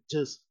desk with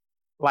just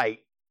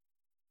like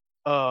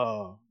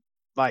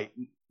like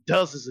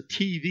dozens of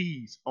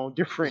TVs on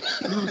different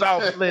news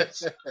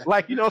outlets,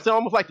 like you know what I'm saying,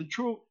 almost like the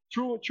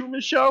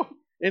Truman Show.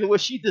 And where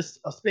she just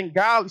spend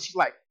godly, she's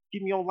like,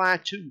 "Give me on line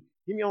 2,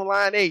 give me on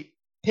line 8,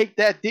 take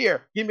that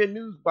there, give me a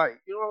news bite."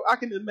 You know, I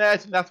can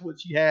imagine that's what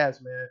she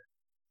has, man.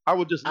 I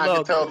would just I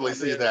love could totally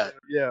see that.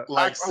 Yeah,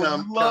 Like I would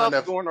some love kind to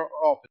of go in her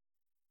office.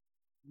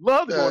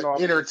 Love to go in her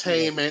office.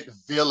 entertainment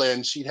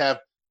villain. She'd have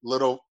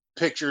little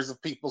pictures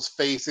of people's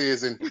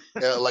faces and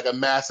like a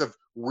massive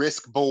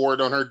risk board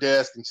on her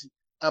desk. And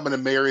I'm going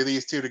to marry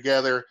these two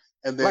together,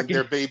 and then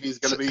their baby's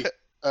going to be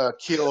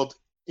killed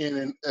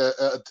in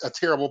a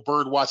terrible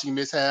bird watching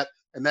mishap.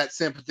 And that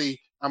sympathy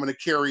I'm going to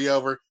carry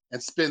over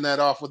and spin that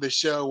off with a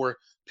show where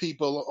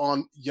people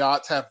on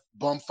yachts have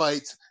bum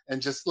fights,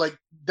 and just like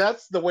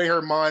that's the way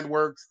her mind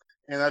works.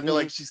 And I feel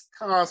like she's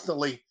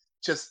constantly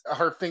just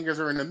her fingers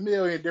are in a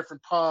million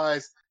different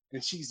pies,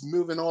 and she's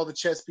moving all the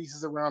chess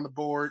pieces around the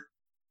board.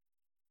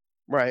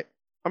 Right.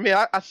 I mean,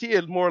 I see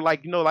it more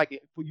like, you know, like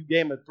for you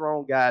Game of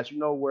Thrones guys, you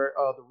know, where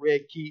the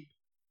Red Keep,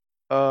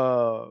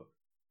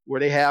 where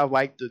they have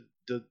like the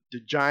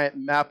giant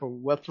map of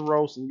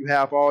Westeros, and you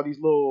have all these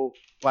little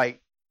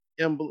like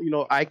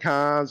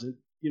icons, and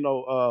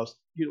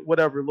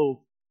whatever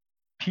little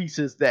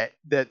pieces that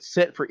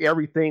set for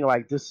everything.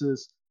 Like this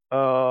is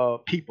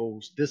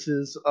People's, this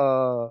is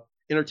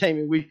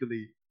Entertainment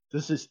Weekly,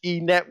 this is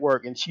E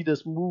Network, and she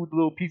just moved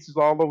little pieces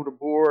all over the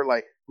board,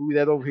 like move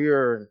that over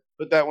here and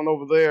put that one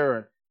over there,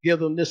 and give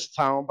them this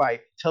sound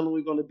bite, tell them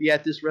we're going to be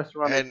at this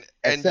restaurant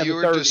and you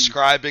were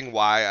describing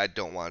why I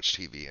don't watch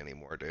TV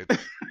anymore, dude.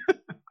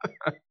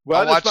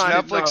 Well, I watch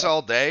Netflix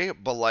all day,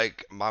 but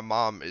like my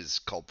mom is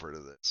culprit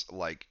of this.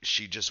 Like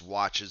she just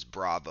watches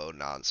Bravo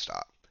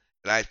nonstop,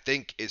 and I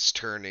think it's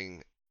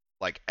turning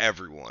like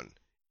everyone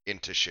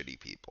into shitty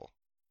people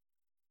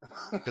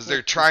because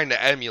they're trying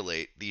to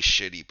emulate these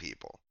shitty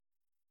people.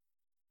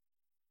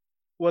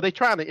 Well, they're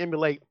trying to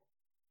emulate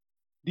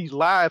these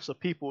lives of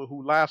people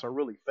whose lives are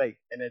really fake,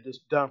 and they're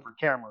just done for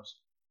cameras.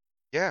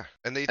 Yeah,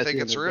 and they think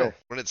it's real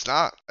when it's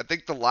not. I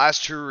think the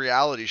last true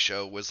reality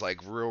show was like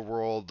Real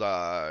World.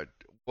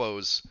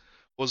 Was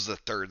the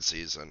third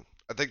season.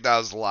 I think that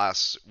was the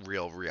last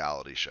real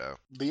reality show.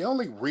 The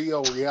only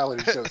real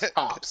reality show is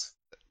Cops.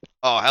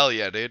 Oh hell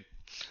yeah, dude.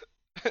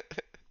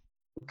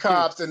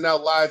 Cops, and now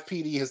Live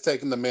PD has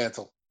taken the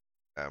mantle.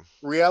 Yeah.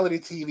 Reality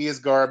TV is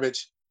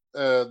garbage.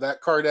 That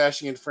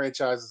Kardashian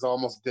franchise is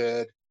almost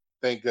dead.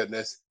 Thank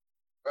goodness.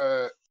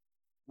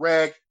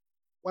 Rag,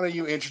 why don't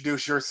you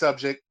introduce your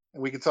subject,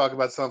 and we can talk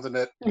about something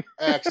that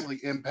actually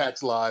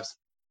impacts lives.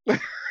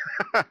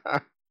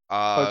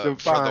 For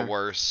the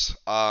worse.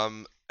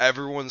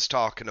 Everyone's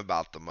talking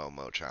about the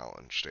MoMo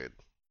challenge, dude.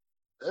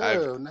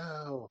 Oh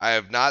no. I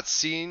have not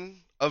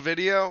seen a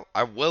video.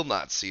 I will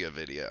not see a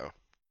video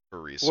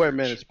for research. Wait a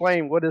minute,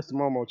 explain what is the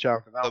MoMo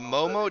challenge. The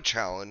MoMo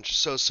challenge,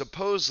 so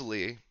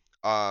supposedly,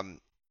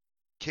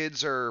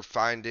 kids are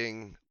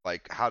finding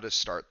like how to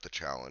start the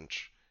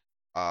challenge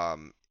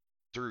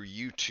through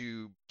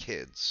YouTube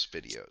Kids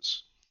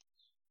videos.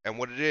 And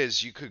what it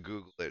is, you could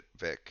Google it,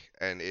 Vic,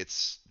 and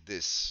it's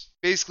this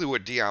basically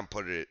what Dion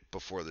put it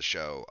before the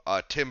show,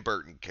 Tim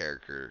Burton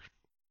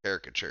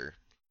caricature,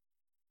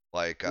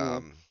 like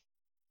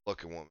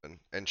looking woman,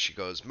 and she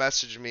goes,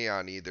 message me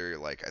on either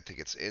like I think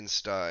it's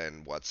Insta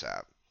and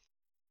WhatsApp,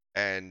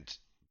 and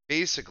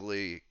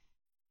basically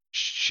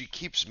she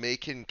keeps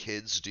making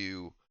kids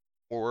do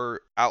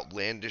more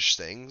outlandish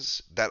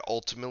things that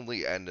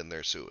ultimately end in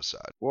their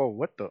suicide. Whoa,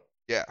 what the?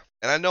 Yeah,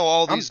 and I know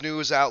all these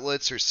news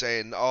outlets are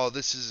saying, "Oh,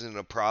 this isn't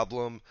a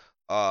problem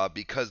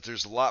because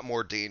there's a lot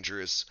more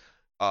dangerous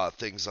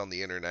things on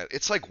the internet."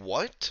 It's like,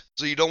 what?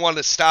 So you don't want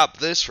to stop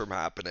this from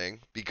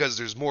happening because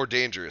there's more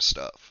dangerous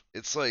stuff.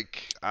 It's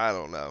like, I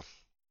don't know.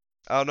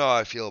 I don't know how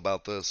I feel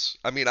about this.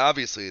 I mean,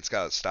 obviously it's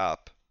got to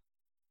stop,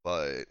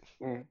 but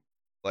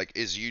like,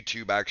 is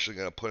YouTube actually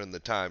going to put in the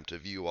time to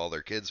view all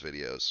their kids'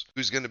 videos?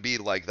 Who's going to be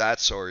like that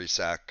sorry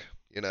sack,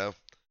 you know?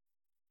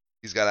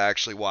 He's got to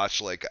actually watch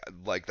like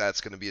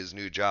that's going to be his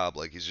new job.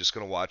 Like he's just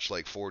going to watch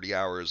like 40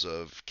 hours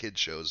of kid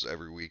shows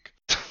every week.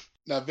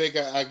 Now, Vic,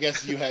 I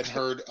guess you hadn't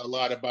heard a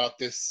lot about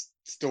this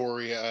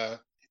story.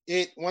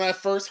 When I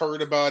first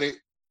heard about it,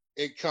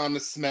 it kind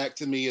of smacked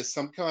to me as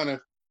some kind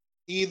of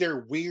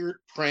either weird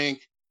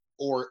prank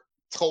or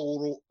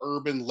total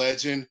urban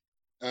legend.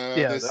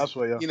 That's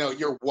what. Yeah. You know,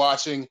 you're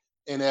watching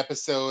an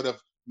episode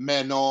of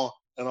Manon,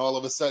 and all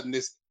of a sudden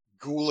this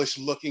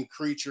ghoulish-looking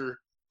creature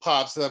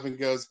pops up and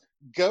goes,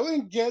 "Go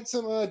and get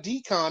some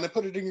decon and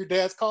put it in your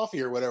dad's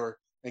coffee," or whatever.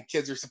 And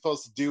kids are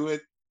supposed to do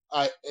it.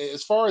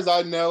 As far as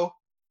I know,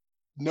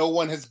 no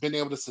one has been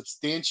able to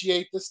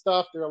substantiate this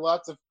stuff. There are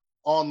lots of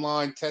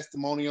online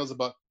testimonials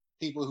about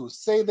people who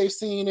say they've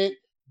seen it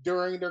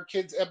during their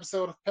kids'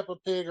 episode of Peppa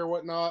Pig or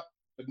whatnot,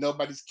 but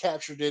nobody's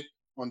captured it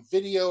on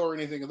video or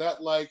anything of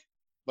that like.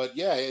 But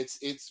yeah,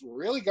 it's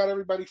really got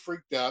everybody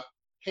freaked out.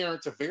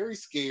 Parents are very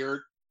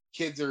scared.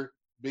 Kids are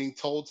being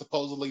told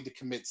supposedly to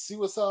commit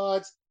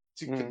suicides,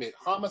 to commit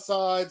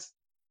homicides.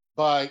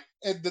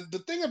 and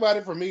the thing about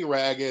it for me,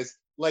 Rag, is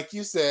like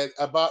you said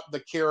about the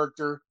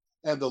character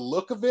and the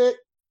look of it,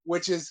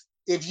 which is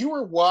if you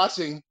were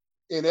watching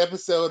an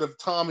episode of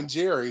Tom and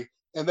Jerry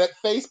and that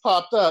face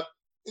popped up,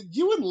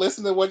 you wouldn't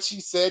listen to what she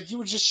said. You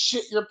would just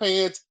shit your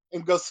pants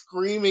and go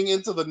screaming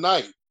into the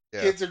night.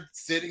 Yeah. Kids are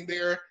sitting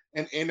there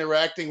and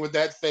interacting with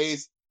that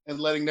face and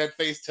letting that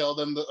face tell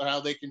them how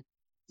they can,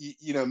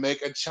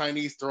 make a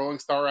Chinese throwing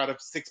star out of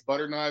 6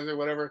 butter knives or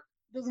whatever.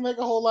 It doesn't make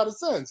a whole lot of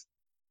sense.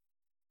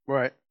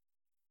 Right.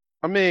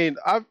 I mean,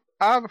 I've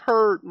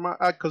heard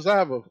because I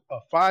have a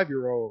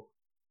 5-year-old,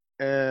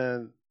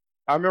 and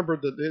I remember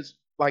that this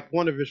like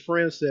one of his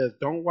friends says,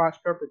 "Don't watch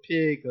Peppa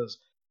Pig because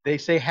they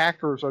say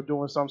hackers are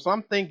doing something." So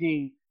I'm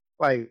thinking,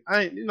 like,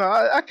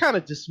 I kind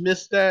of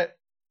dismissed that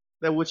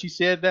what she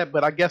said that,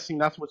 but I guessing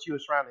that's what she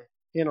was trying to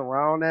hint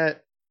around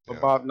at Yeah.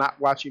 about not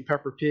watching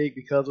Peppa Pig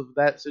because of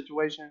that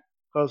situation.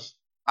 Because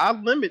I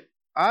limit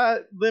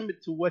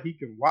to what he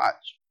can watch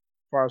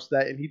as far as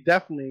that, and he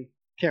definitely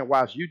can't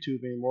watch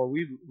YouTube anymore.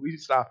 We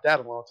stopped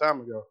that a long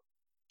time ago.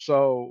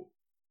 So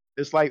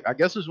it's like I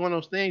guess it's one of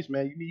those things,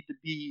 man. You need to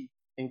be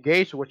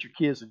engaged with what your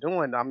kids are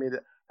doing. I mean,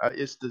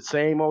 it's the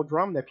same old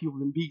drum that people have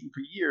been beating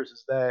for years.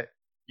 Is that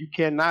you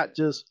cannot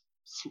just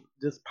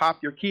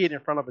pop your kid in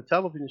front of a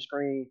television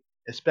screen,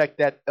 expect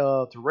that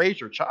to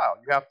raise your child.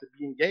 You have to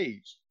be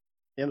engaged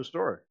in the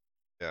story.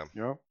 Yeah,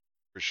 You know,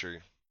 for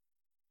sure.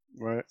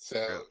 right?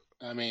 So,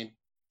 I mean,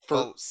 for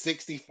Well,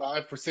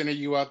 65% of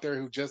you out there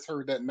who just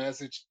heard that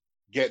message,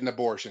 get an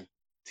abortion.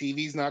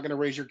 TV's not going to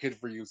raise your kid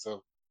for you.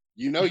 So,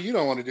 you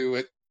don't want to do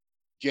it.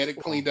 Get it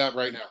cleaned up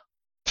right now.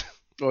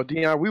 Well,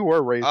 Dion, we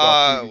were raised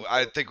off TV.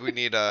 I think we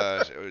need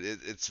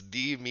it's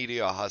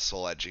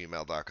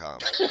themediahustle@gmail.com.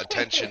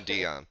 Attention,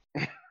 Dion.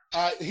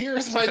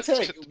 Here's my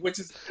take, which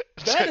is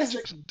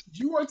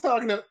you are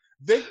talking about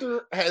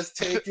Victor has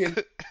taken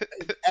an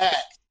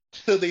act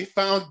to the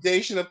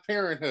foundation of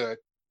parenthood,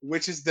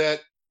 which is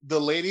that the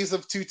ladies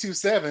of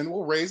 227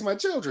 will raise my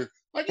children.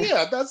 Like,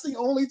 yeah, that's the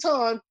only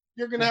time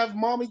you're gonna have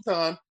mommy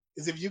time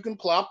is if you can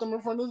plop them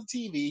in front of the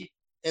TV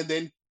and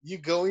then you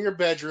go in your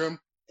bedroom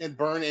and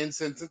burn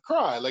incense and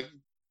cry. Like,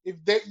 if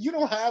you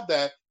don't have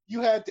that, you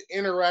had to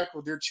interact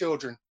with your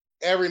children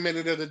every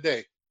minute of the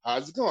day.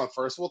 How's it going?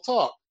 First we'll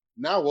talk.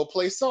 Now we'll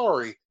play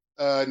sorry.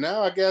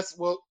 Now I guess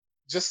we'll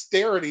just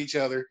stare at each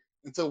other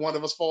until one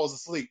of us falls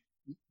asleep.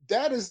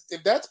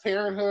 If that's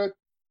parenthood,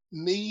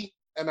 me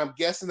and I'm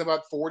guessing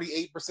about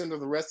 48% of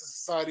the rest of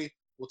society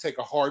will take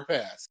a hard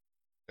pass.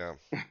 Yeah.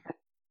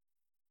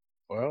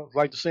 Well,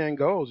 like the saying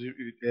goes,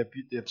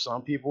 if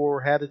some people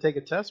had to take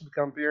a test to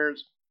become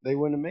parents, they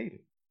wouldn't have made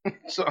it.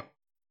 So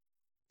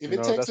if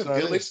it takes that's a how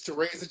it village is. to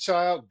raise a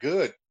child,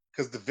 good,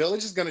 because the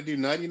village is going to do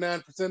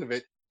 99% of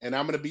it, and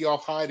I'm going to be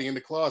off hiding in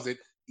the closet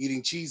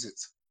eating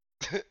Cheez-Its.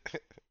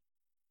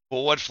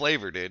 Well, what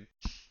flavor, dude?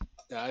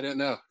 I don't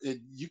know.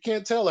 You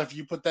can't tell if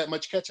you put that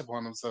much ketchup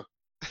on them. So,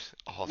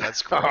 Oh,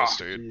 that's gross,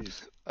 Oh, dude.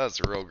 jeez.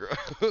 That's real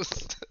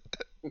gross.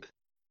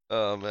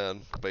 Oh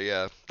man, but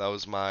yeah, that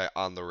was my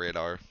on the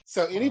radar.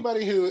 so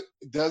anybody who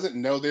doesn't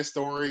know this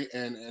story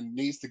and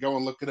needs to go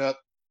and look it up,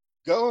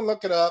 go and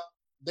look it up.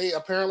 They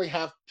apparently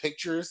have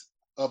pictures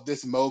of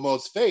this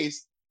Momo's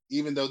face,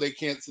 even though they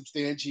can't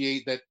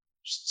substantiate that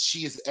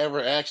she has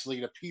ever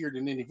actually appeared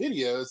in any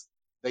videos.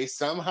 They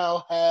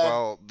somehow have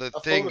Well, the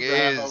a thing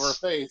photograph of her is,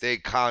 face.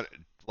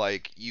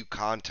 you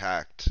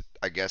contact,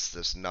 I guess,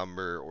 this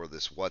number or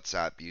this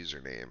WhatsApp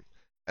username,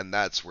 and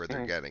that's where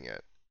they're Mhm. getting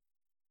it.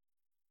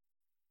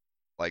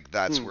 Like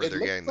that's where It they're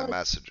looks getting the like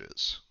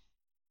messages.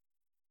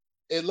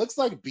 it looks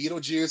like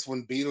Beetlejuice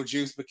when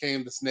Beetlejuice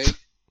became the snake.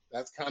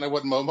 That's kind of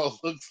what Momo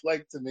looks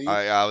like to me.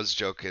 I was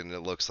joking.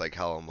 It looks like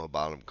Helena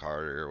Bonham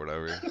Carter or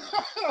whatever.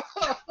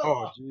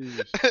 Oh,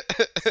 jeez.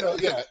 So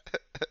yeah,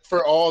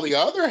 for all the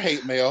other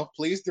hate mail,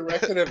 please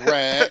direct it at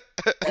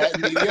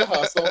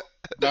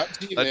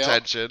rag@mediahustle.gmail.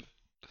 Attention.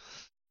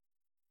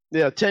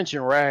 Yeah,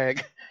 attention,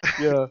 rag.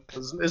 Yeah,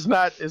 it's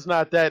not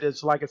that.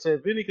 It's like I said.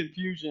 If any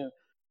confusion,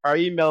 our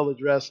email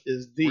address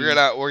is We're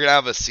gonna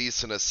have a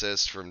cease and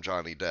assist from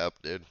Johnny Depp,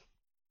 dude.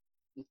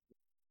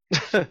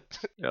 yep,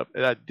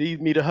 at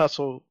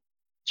themediahustle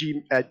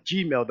at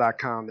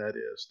gmail.com. That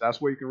is.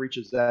 That's where you can reach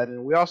us at.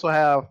 And we also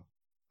have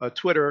a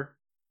Twitter,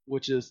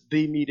 which is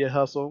the Media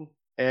Hustle,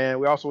 and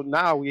we also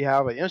now we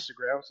have an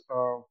Instagram.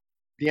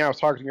 Deanna was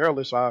talking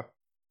earlier, so I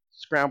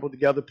scrambled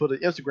together, put an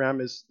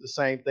Instagram. Is the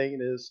same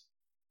thing.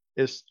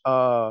 It's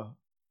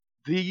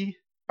the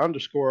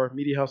underscore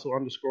Media Hustle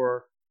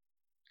underscore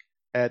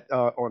at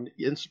on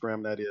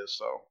Instagram. That is.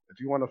 So if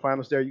you want to find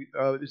us there,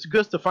 it's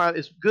good to find.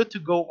 It's good to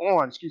go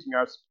on. Excuse me,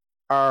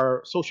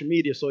 our social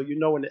media, so you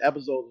know when the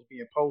episode is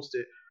being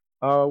posted.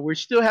 We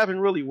still haven't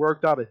really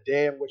worked out a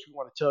day in which we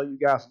want to tell you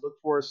guys to look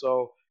for.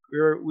 So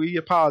we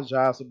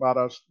apologize about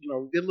us.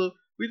 We're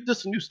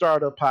just a new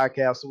startup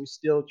podcast, so we're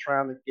still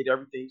trying to get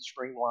everything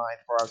streamlined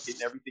for us,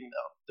 getting everything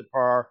up to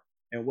par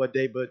and what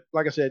day. But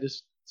like I said,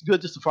 it's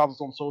good just to follow us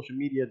on social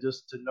media,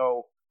 just to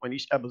know when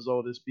each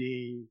episode is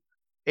being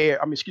aired.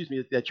 I mean, excuse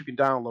me, that you can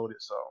download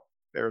it. So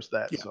there's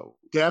that. Yeah. So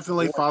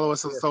Definitely more follow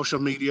us on there. social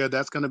media.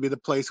 That's going to be the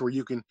place where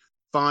you can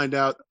find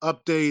out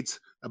updates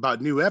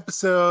about new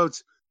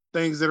episodes,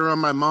 things that are on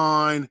my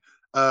mind.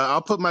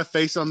 I'll put my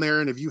face on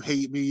there, and if you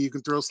hate me, you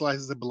can throw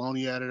slices of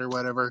bologna at it or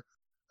whatever.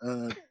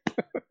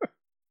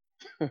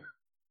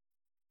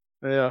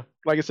 Yeah,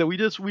 like I said, we're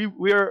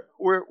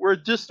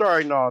just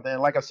starting off.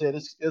 And like I said,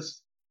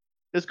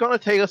 it's gonna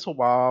take us a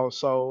while.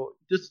 So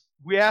just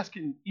we're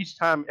asking each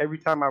time, every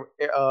time I'm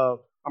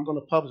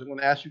gonna publish, I'm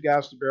gonna ask you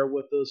guys to bear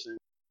with us and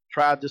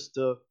try just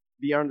to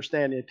be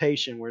understanding and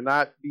patient. We're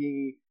not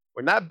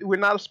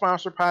a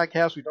sponsored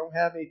podcast. We don't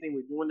have anything.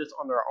 We're doing this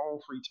on our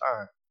own free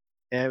time.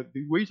 And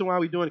the reason why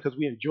we're doing it because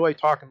we enjoy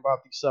talking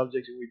about these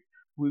subjects, and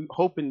we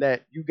hoping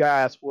that you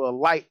guys will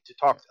like to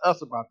talk to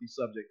us about these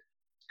subjects.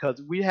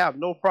 Because we have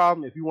no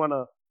problem if you want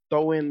to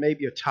throw in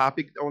maybe a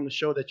topic on the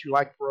show that you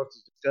like for us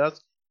to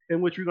discuss,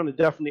 in which we're going to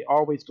definitely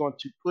always going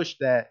to push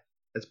that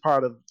as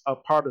part of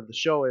the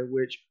show, in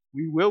which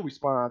we will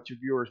respond to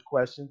viewers'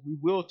 questions. We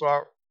will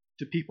talk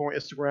to people on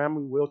Instagram.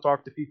 We will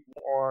talk to people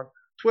on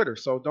Twitter.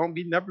 So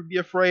never be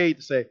afraid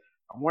to say,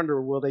 I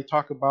wonder, will they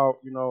talk about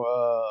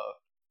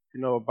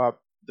about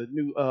the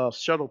new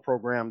shuttle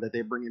program that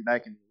they're bringing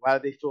back, and why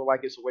do they feel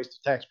like it's a waste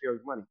of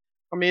taxpayers' money?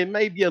 I mean, it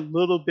may be a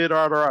little bit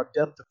out of our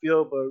depth of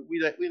field, but we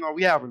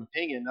have an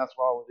opinion. That's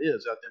all it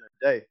is at the end of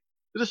the day.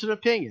 It's just an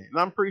opinion, and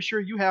I'm pretty sure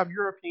you have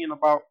your opinion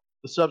about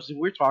the subject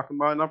we're talking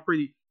about.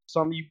 And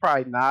some of you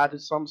probably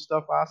nodded some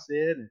stuff I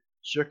said and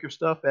shook your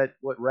stuff at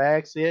what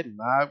Rag said, and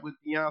nodded what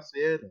Dion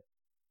said, and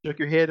shook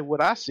your head at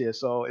what I said.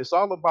 So it's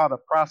all about a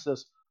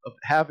process of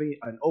having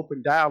an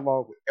open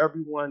dialogue with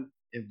everyone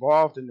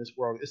involved in this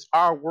world. It's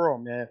our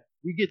world, man.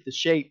 We get to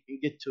shape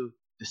and get to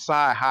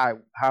decide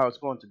how it's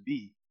going to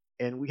be.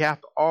 And we have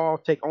to all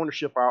take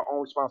ownership of our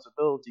own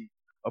responsibility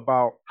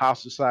about how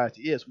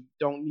society is. We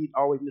don't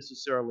always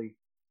necessarily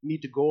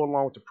need to go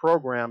along with the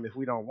program if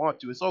we don't want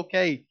to. It's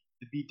okay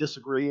to be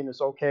disagreeing.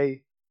 It's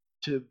okay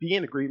to be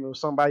in agreement with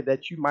somebody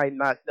that you might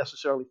not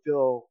necessarily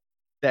feel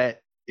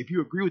that if you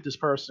agree with this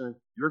person,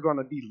 you're going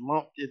to be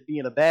lumped as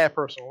being a bad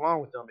person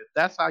along with them. If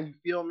that's how you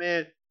feel,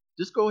 man,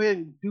 just go ahead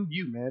and do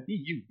you, man. Be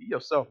you. Be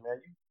yourself, man.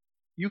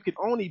 You can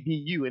only be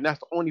you, and that's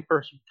the only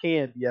person you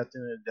can be at the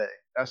end of the day.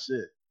 That's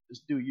it.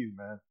 Just do you,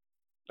 man.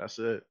 That's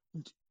it.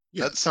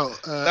 Yeah. So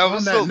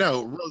on that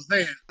note,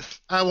 Roseanne,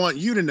 I want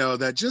you to know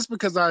that just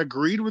because I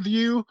agreed with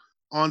you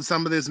on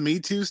some of this Me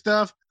Too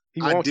stuff,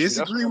 I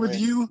disagree with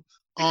you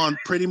on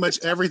pretty much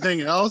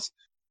everything else.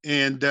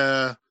 And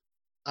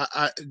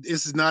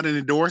this is not an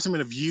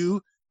endorsement of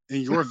you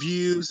and your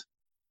views.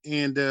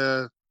 And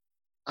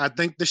I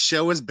think the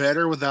show is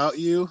better without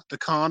you. The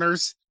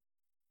Connors.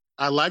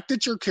 I like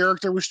that your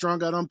character was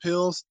strung out on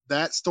pills.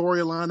 That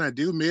storyline I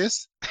do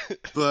miss,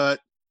 but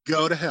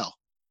go to hell.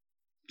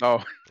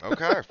 Oh.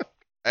 Okay.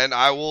 And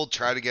I will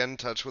try to get in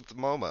touch with the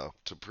MoMo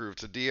to prove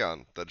to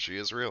Dion that she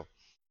is real.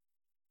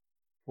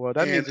 Well,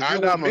 that means I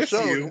will miss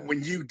you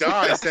when you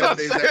die 7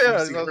 days after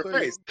you see her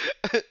face.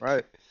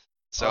 Right.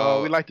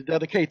 So we like to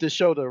dedicate this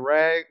show to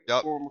Rag.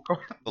 Yep.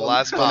 The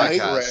last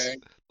podcast.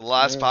 The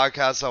last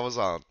podcast I was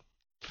on.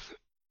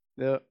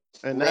 Yeah.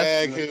 And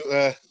Rag,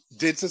 who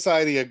did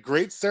society a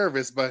great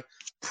service by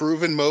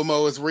proving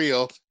MoMo is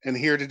real and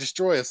here to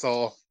destroy us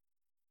all.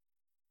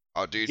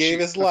 Oh, dude, gave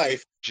his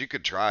life. She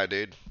could try,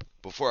 dude.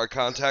 Before I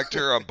contact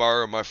her, I'm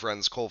borrowing my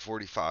friend's Colt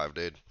 45,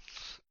 dude.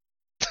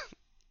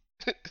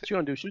 What you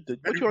gonna do?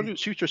 What you gonna do?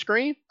 Shoot your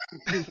screen?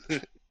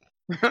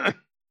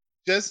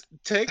 Just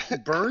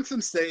burn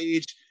some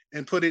sage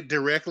and put it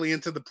directly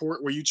into the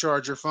port where you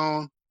charge your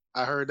phone.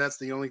 I heard that's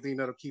the only thing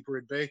that'll keep her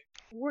at bay.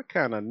 What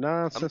kind of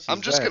nonsense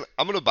I'm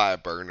gonna buy a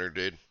burner,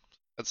 dude.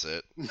 That's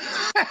it.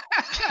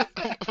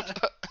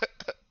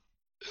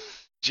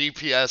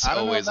 GPS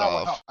always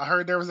off. I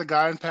heard there was a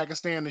guy in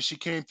Pakistan and she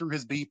came through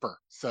his beeper.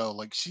 So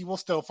she will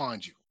still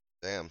find you.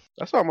 Damn.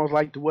 That's almost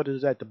like what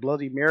is that, the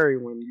Bloody Mary,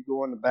 when you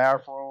go in the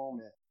bathroom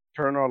and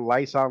turn all the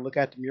lights on, look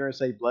at the mirror and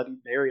say Bloody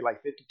Mary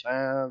like 50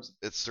 times.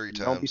 It's 3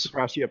 times. Don't be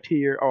surprised she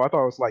appeared. Oh, I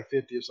thought it was like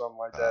 50 or something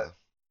like that.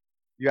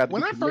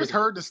 When I first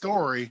heard the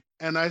story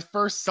and I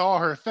first saw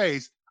her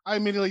face, I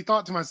immediately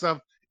thought to myself,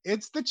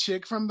 it's the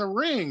chick from The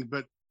Ring,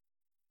 but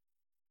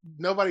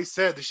nobody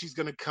said that she's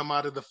going to come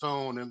out of the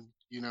phone and,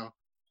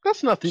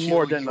 that's nothing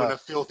more than a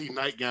filthy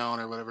nightgown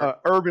or whatever.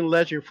 Urban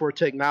legend for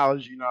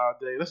technology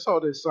nowadays. That's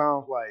all this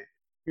sounds like.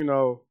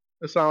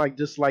 It sounds like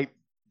just like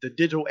the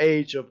digital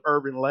age of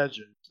urban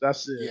legends.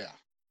 That's it. Yeah.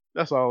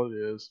 That's all it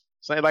is.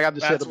 Same like I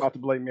just said about the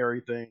Bloody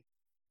Mary thing.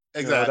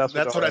 Exactly.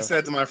 That's what I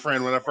said to my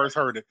friend when I first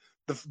heard it.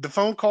 The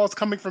phone call's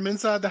coming from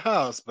inside the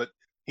house, but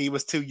he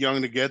was too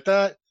young to get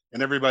that.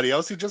 And everybody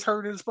else who just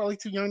heard it is probably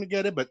too young to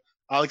get it, but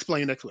I'll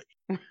explain next week.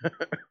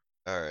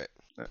 All right.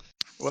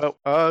 Well,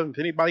 if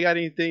anybody got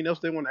anything else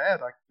they want to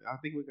add, I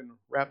think we can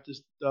wrap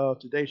this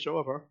today's show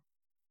up, huh?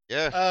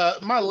 Yeah.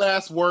 My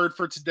last word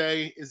for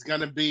today is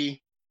going to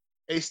be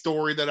a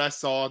story that I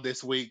saw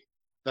this week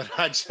that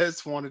I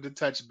just wanted to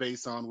touch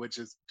base on, which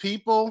is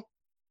people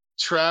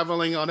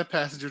traveling on a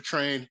passenger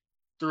train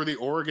through the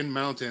Oregon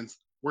mountains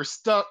were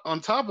stuck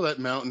on top of that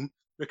mountain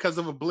because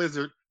of a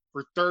blizzard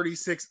for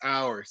 36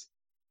 hours.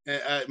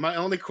 My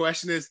only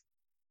question is,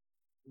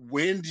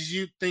 when did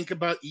you think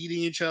about eating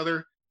each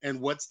other,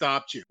 and what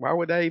stopped you? Why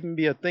would that even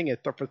be a thing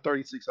for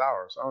 36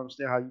 hours? I don't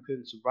understand how you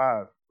couldn't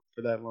survive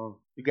for that long.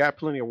 You got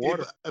plenty of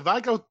water. If I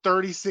go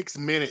 36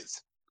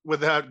 minutes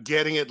without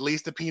getting at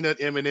least a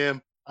peanut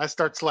M&M, I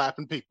start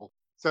slapping people.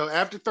 So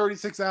after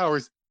 36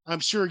 hours, I'm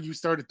sure you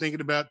started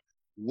thinking about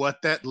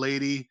what that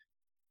lady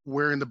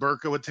wearing the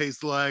burqa would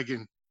taste like,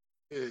 and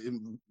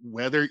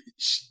whether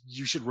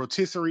you should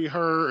rotisserie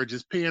her or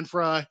just pan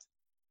fry.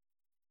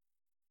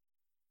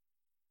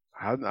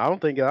 I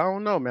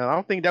don't know, man. I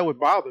don't think that would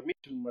bother me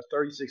too much.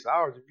 36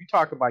 hours. If you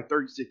talk about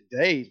 36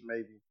 days,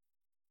 maybe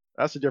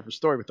that's a different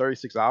story. But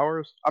 36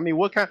 hours. I mean,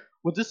 what kind?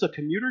 Was this a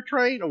commuter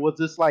train or was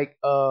this like?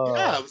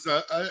 Yeah, it was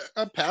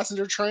a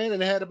passenger train,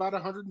 and it had about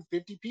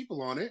 150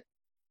 people on it,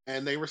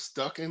 and they were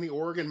stuck in the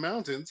Oregon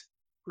mountains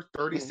for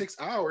 36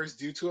 hours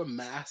due to a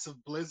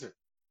massive blizzard.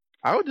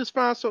 I would just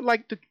find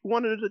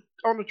one of the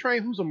on the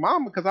train who's a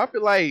mama, because I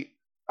feel like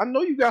I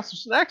know you got some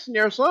snacks in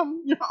there or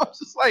something. You know, it's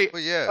just like,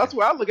 Well, yeah. that's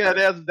what I look at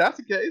it as if that's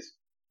the case.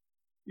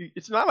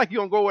 It's not like you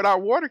don't go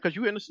without water because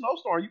you're in a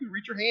snowstorm. You can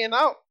reach your hand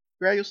out,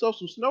 grab yourself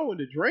some snow and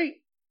to drink.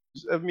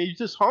 I mean, you're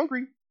just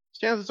hungry.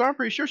 Chances are, I'm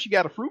pretty sure she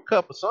got a fruit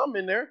cup or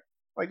something in there.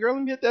 Like, girl,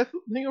 let me get that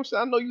food. You know what I'm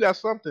saying? I know you got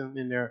something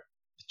in there.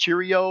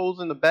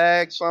 Cheerios in the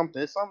bag, something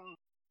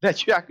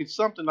that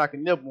something I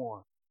can nibble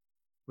on.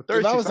 But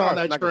 36 If I was on hours,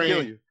 that not gonna kill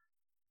train, you.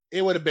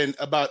 it would have been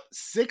about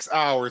 6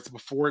 hours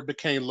before it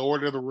became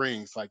Lord of the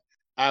Rings. Like,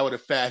 I would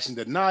have fashioned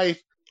a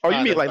knife. Oh,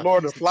 you mean like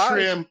Lord of the Flies?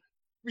 Trim.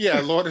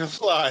 Yeah, Lord of the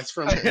Flies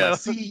from Yeah. my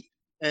seat.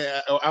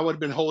 I would have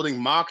been holding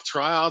mock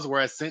trials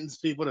where I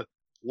sentenced people to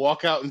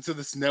walk out into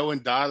the snow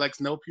and die like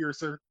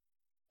Snowpiercer.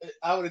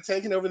 I would have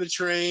taken over the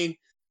train,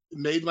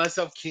 made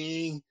myself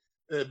king,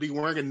 be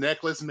wearing a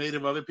necklace made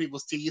of other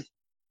people's teeth.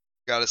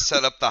 Got to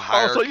set up the so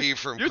hierarchy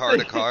from you're car to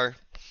thinking- car.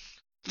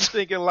 You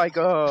thinking like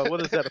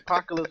what is that?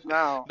 Apocalypse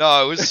Now?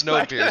 No, it was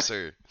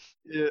Snowpiercer.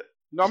 Yeah.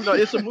 No,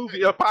 it's a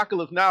movie.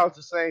 Apocalypse Now is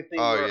the same thing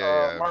Oh, where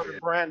yeah. Marlon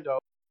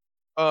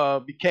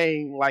Brando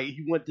became like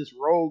he went this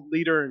rogue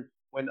leader, and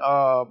when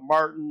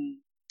Martin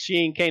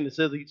Sheen came to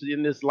Sizzle, he's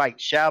in this like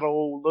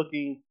shadow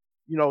looking,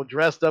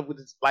 dressed up with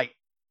this like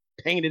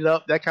painted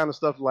up, that kind of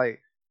stuff.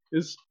 Like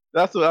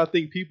that's what I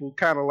think people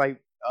kind of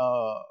like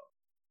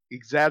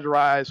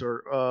exaggerate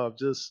or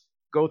just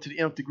go to the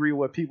nth degree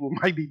what people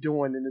might be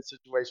doing in this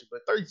situation. But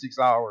 36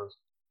 hours,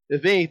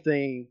 if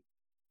anything,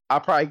 I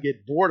probably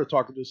get bored of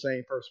talking to the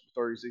same person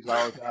for 36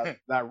 hours that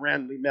I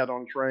randomly met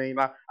on the train.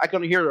 I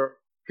can hear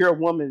a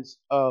woman's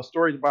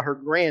stories about her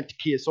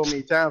grandkids so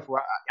many times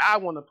where I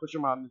want to push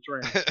them out on the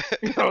train.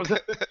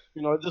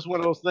 Just one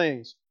of those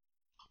things.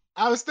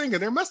 I was thinking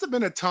there must have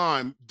been a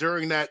time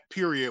during that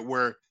period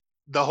where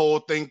the whole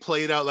thing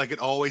played out like it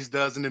always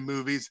does in the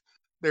movies.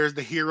 There's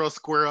the hero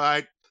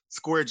square-eyed,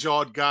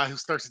 square-jawed guy who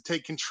starts to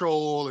take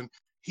control, and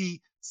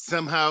he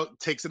somehow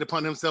takes it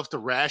upon himself to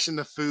ration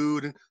the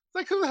food. And it's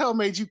like, who the hell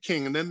made you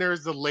king? And then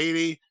there's the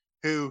lady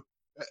who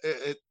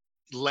it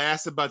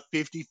lasts about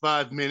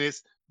 55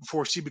 minutes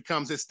before she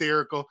becomes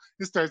hysterical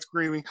and starts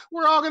screaming,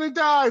 "We're all gonna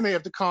die!" And they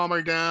have to calm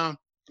her down.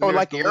 Oh,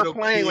 like the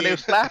airplane when they were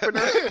slapping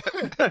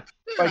her?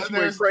 Like she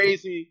went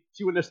crazy.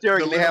 She went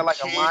hysterical. They had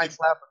like a mind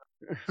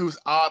slapper. Who's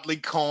oddly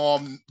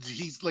calm.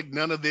 He's like,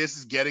 none of this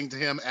is getting to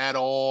him at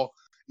all,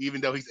 even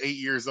though he's 8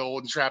 years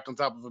old and trapped on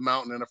top of a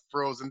mountain in a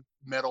frozen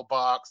metal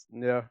box.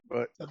 Yeah,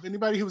 but if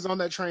anybody who's on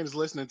that train is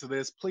listening to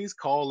this, please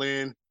call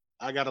in.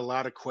 I got a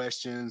lot of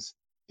questions,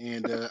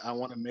 and I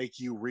want to make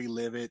you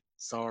relive it.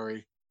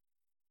 Sorry.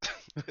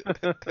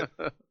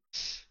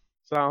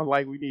 Sounds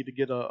like we need to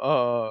get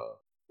a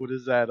what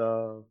is that?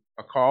 A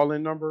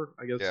call-in number?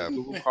 I guess Yeah. a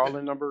Google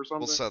call-in number or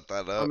something. We'll set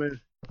that up. I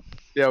mean,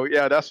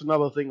 yeah, that's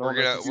another thing.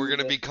 We're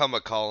gonna become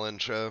a call-in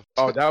show.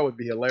 Oh, that would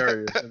be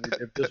hilarious. I mean,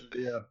 if this,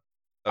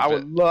 I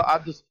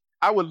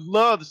would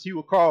love to see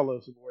who call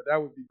us, boy.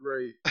 That would be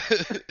great.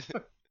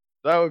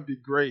 That would be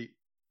great.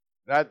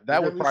 That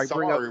would probably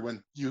bring up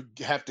when you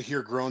have to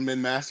hear grown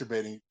men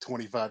masturbating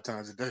 25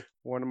 times a day.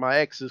 One of my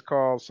exes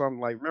called something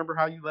like, "Remember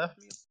how you left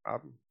me?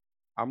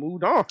 I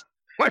moved on."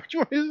 Like, what you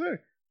want to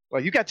say?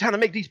 Like, you got time to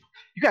make these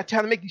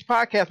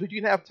podcasts, but you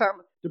didn't have time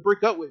to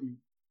break up with me.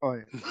 Oh,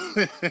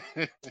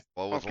 yeah.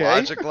 Well, with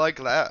logic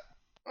like that,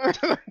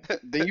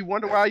 then you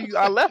wonder why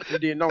I left you,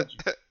 then, don't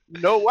you?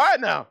 You know why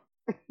now?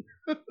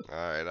 All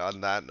right.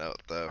 On that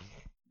note, though.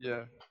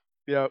 Yeah.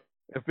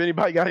 If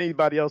anybody got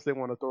anybody else they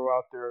want to throw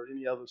out there,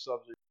 any other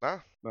subject?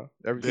 No.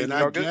 Everything. Then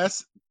I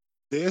guess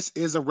this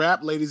is a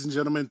wrap, ladies and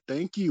gentlemen.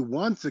 Thank you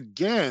once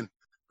again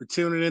for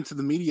tuning into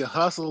the Media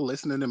Hustle,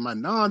 listening to my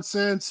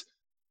nonsense.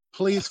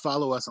 Please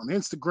follow us on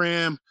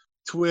Instagram,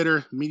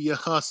 Twitter, Media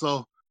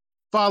Hustle.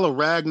 Follow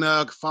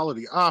Ragnarok. Follow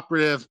The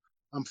Operative.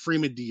 I'm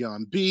Freeman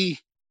Dion B.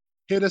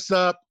 Hit us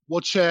up.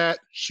 We'll chat.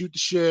 Shoot the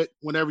shit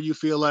whenever you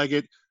feel like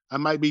it. I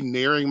might be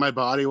narrowing my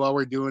body while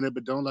we're doing it,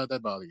 but don't let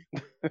that bother you.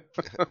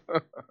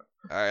 All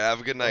right. Have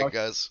a good night,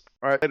 guys.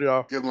 All right.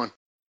 Good one.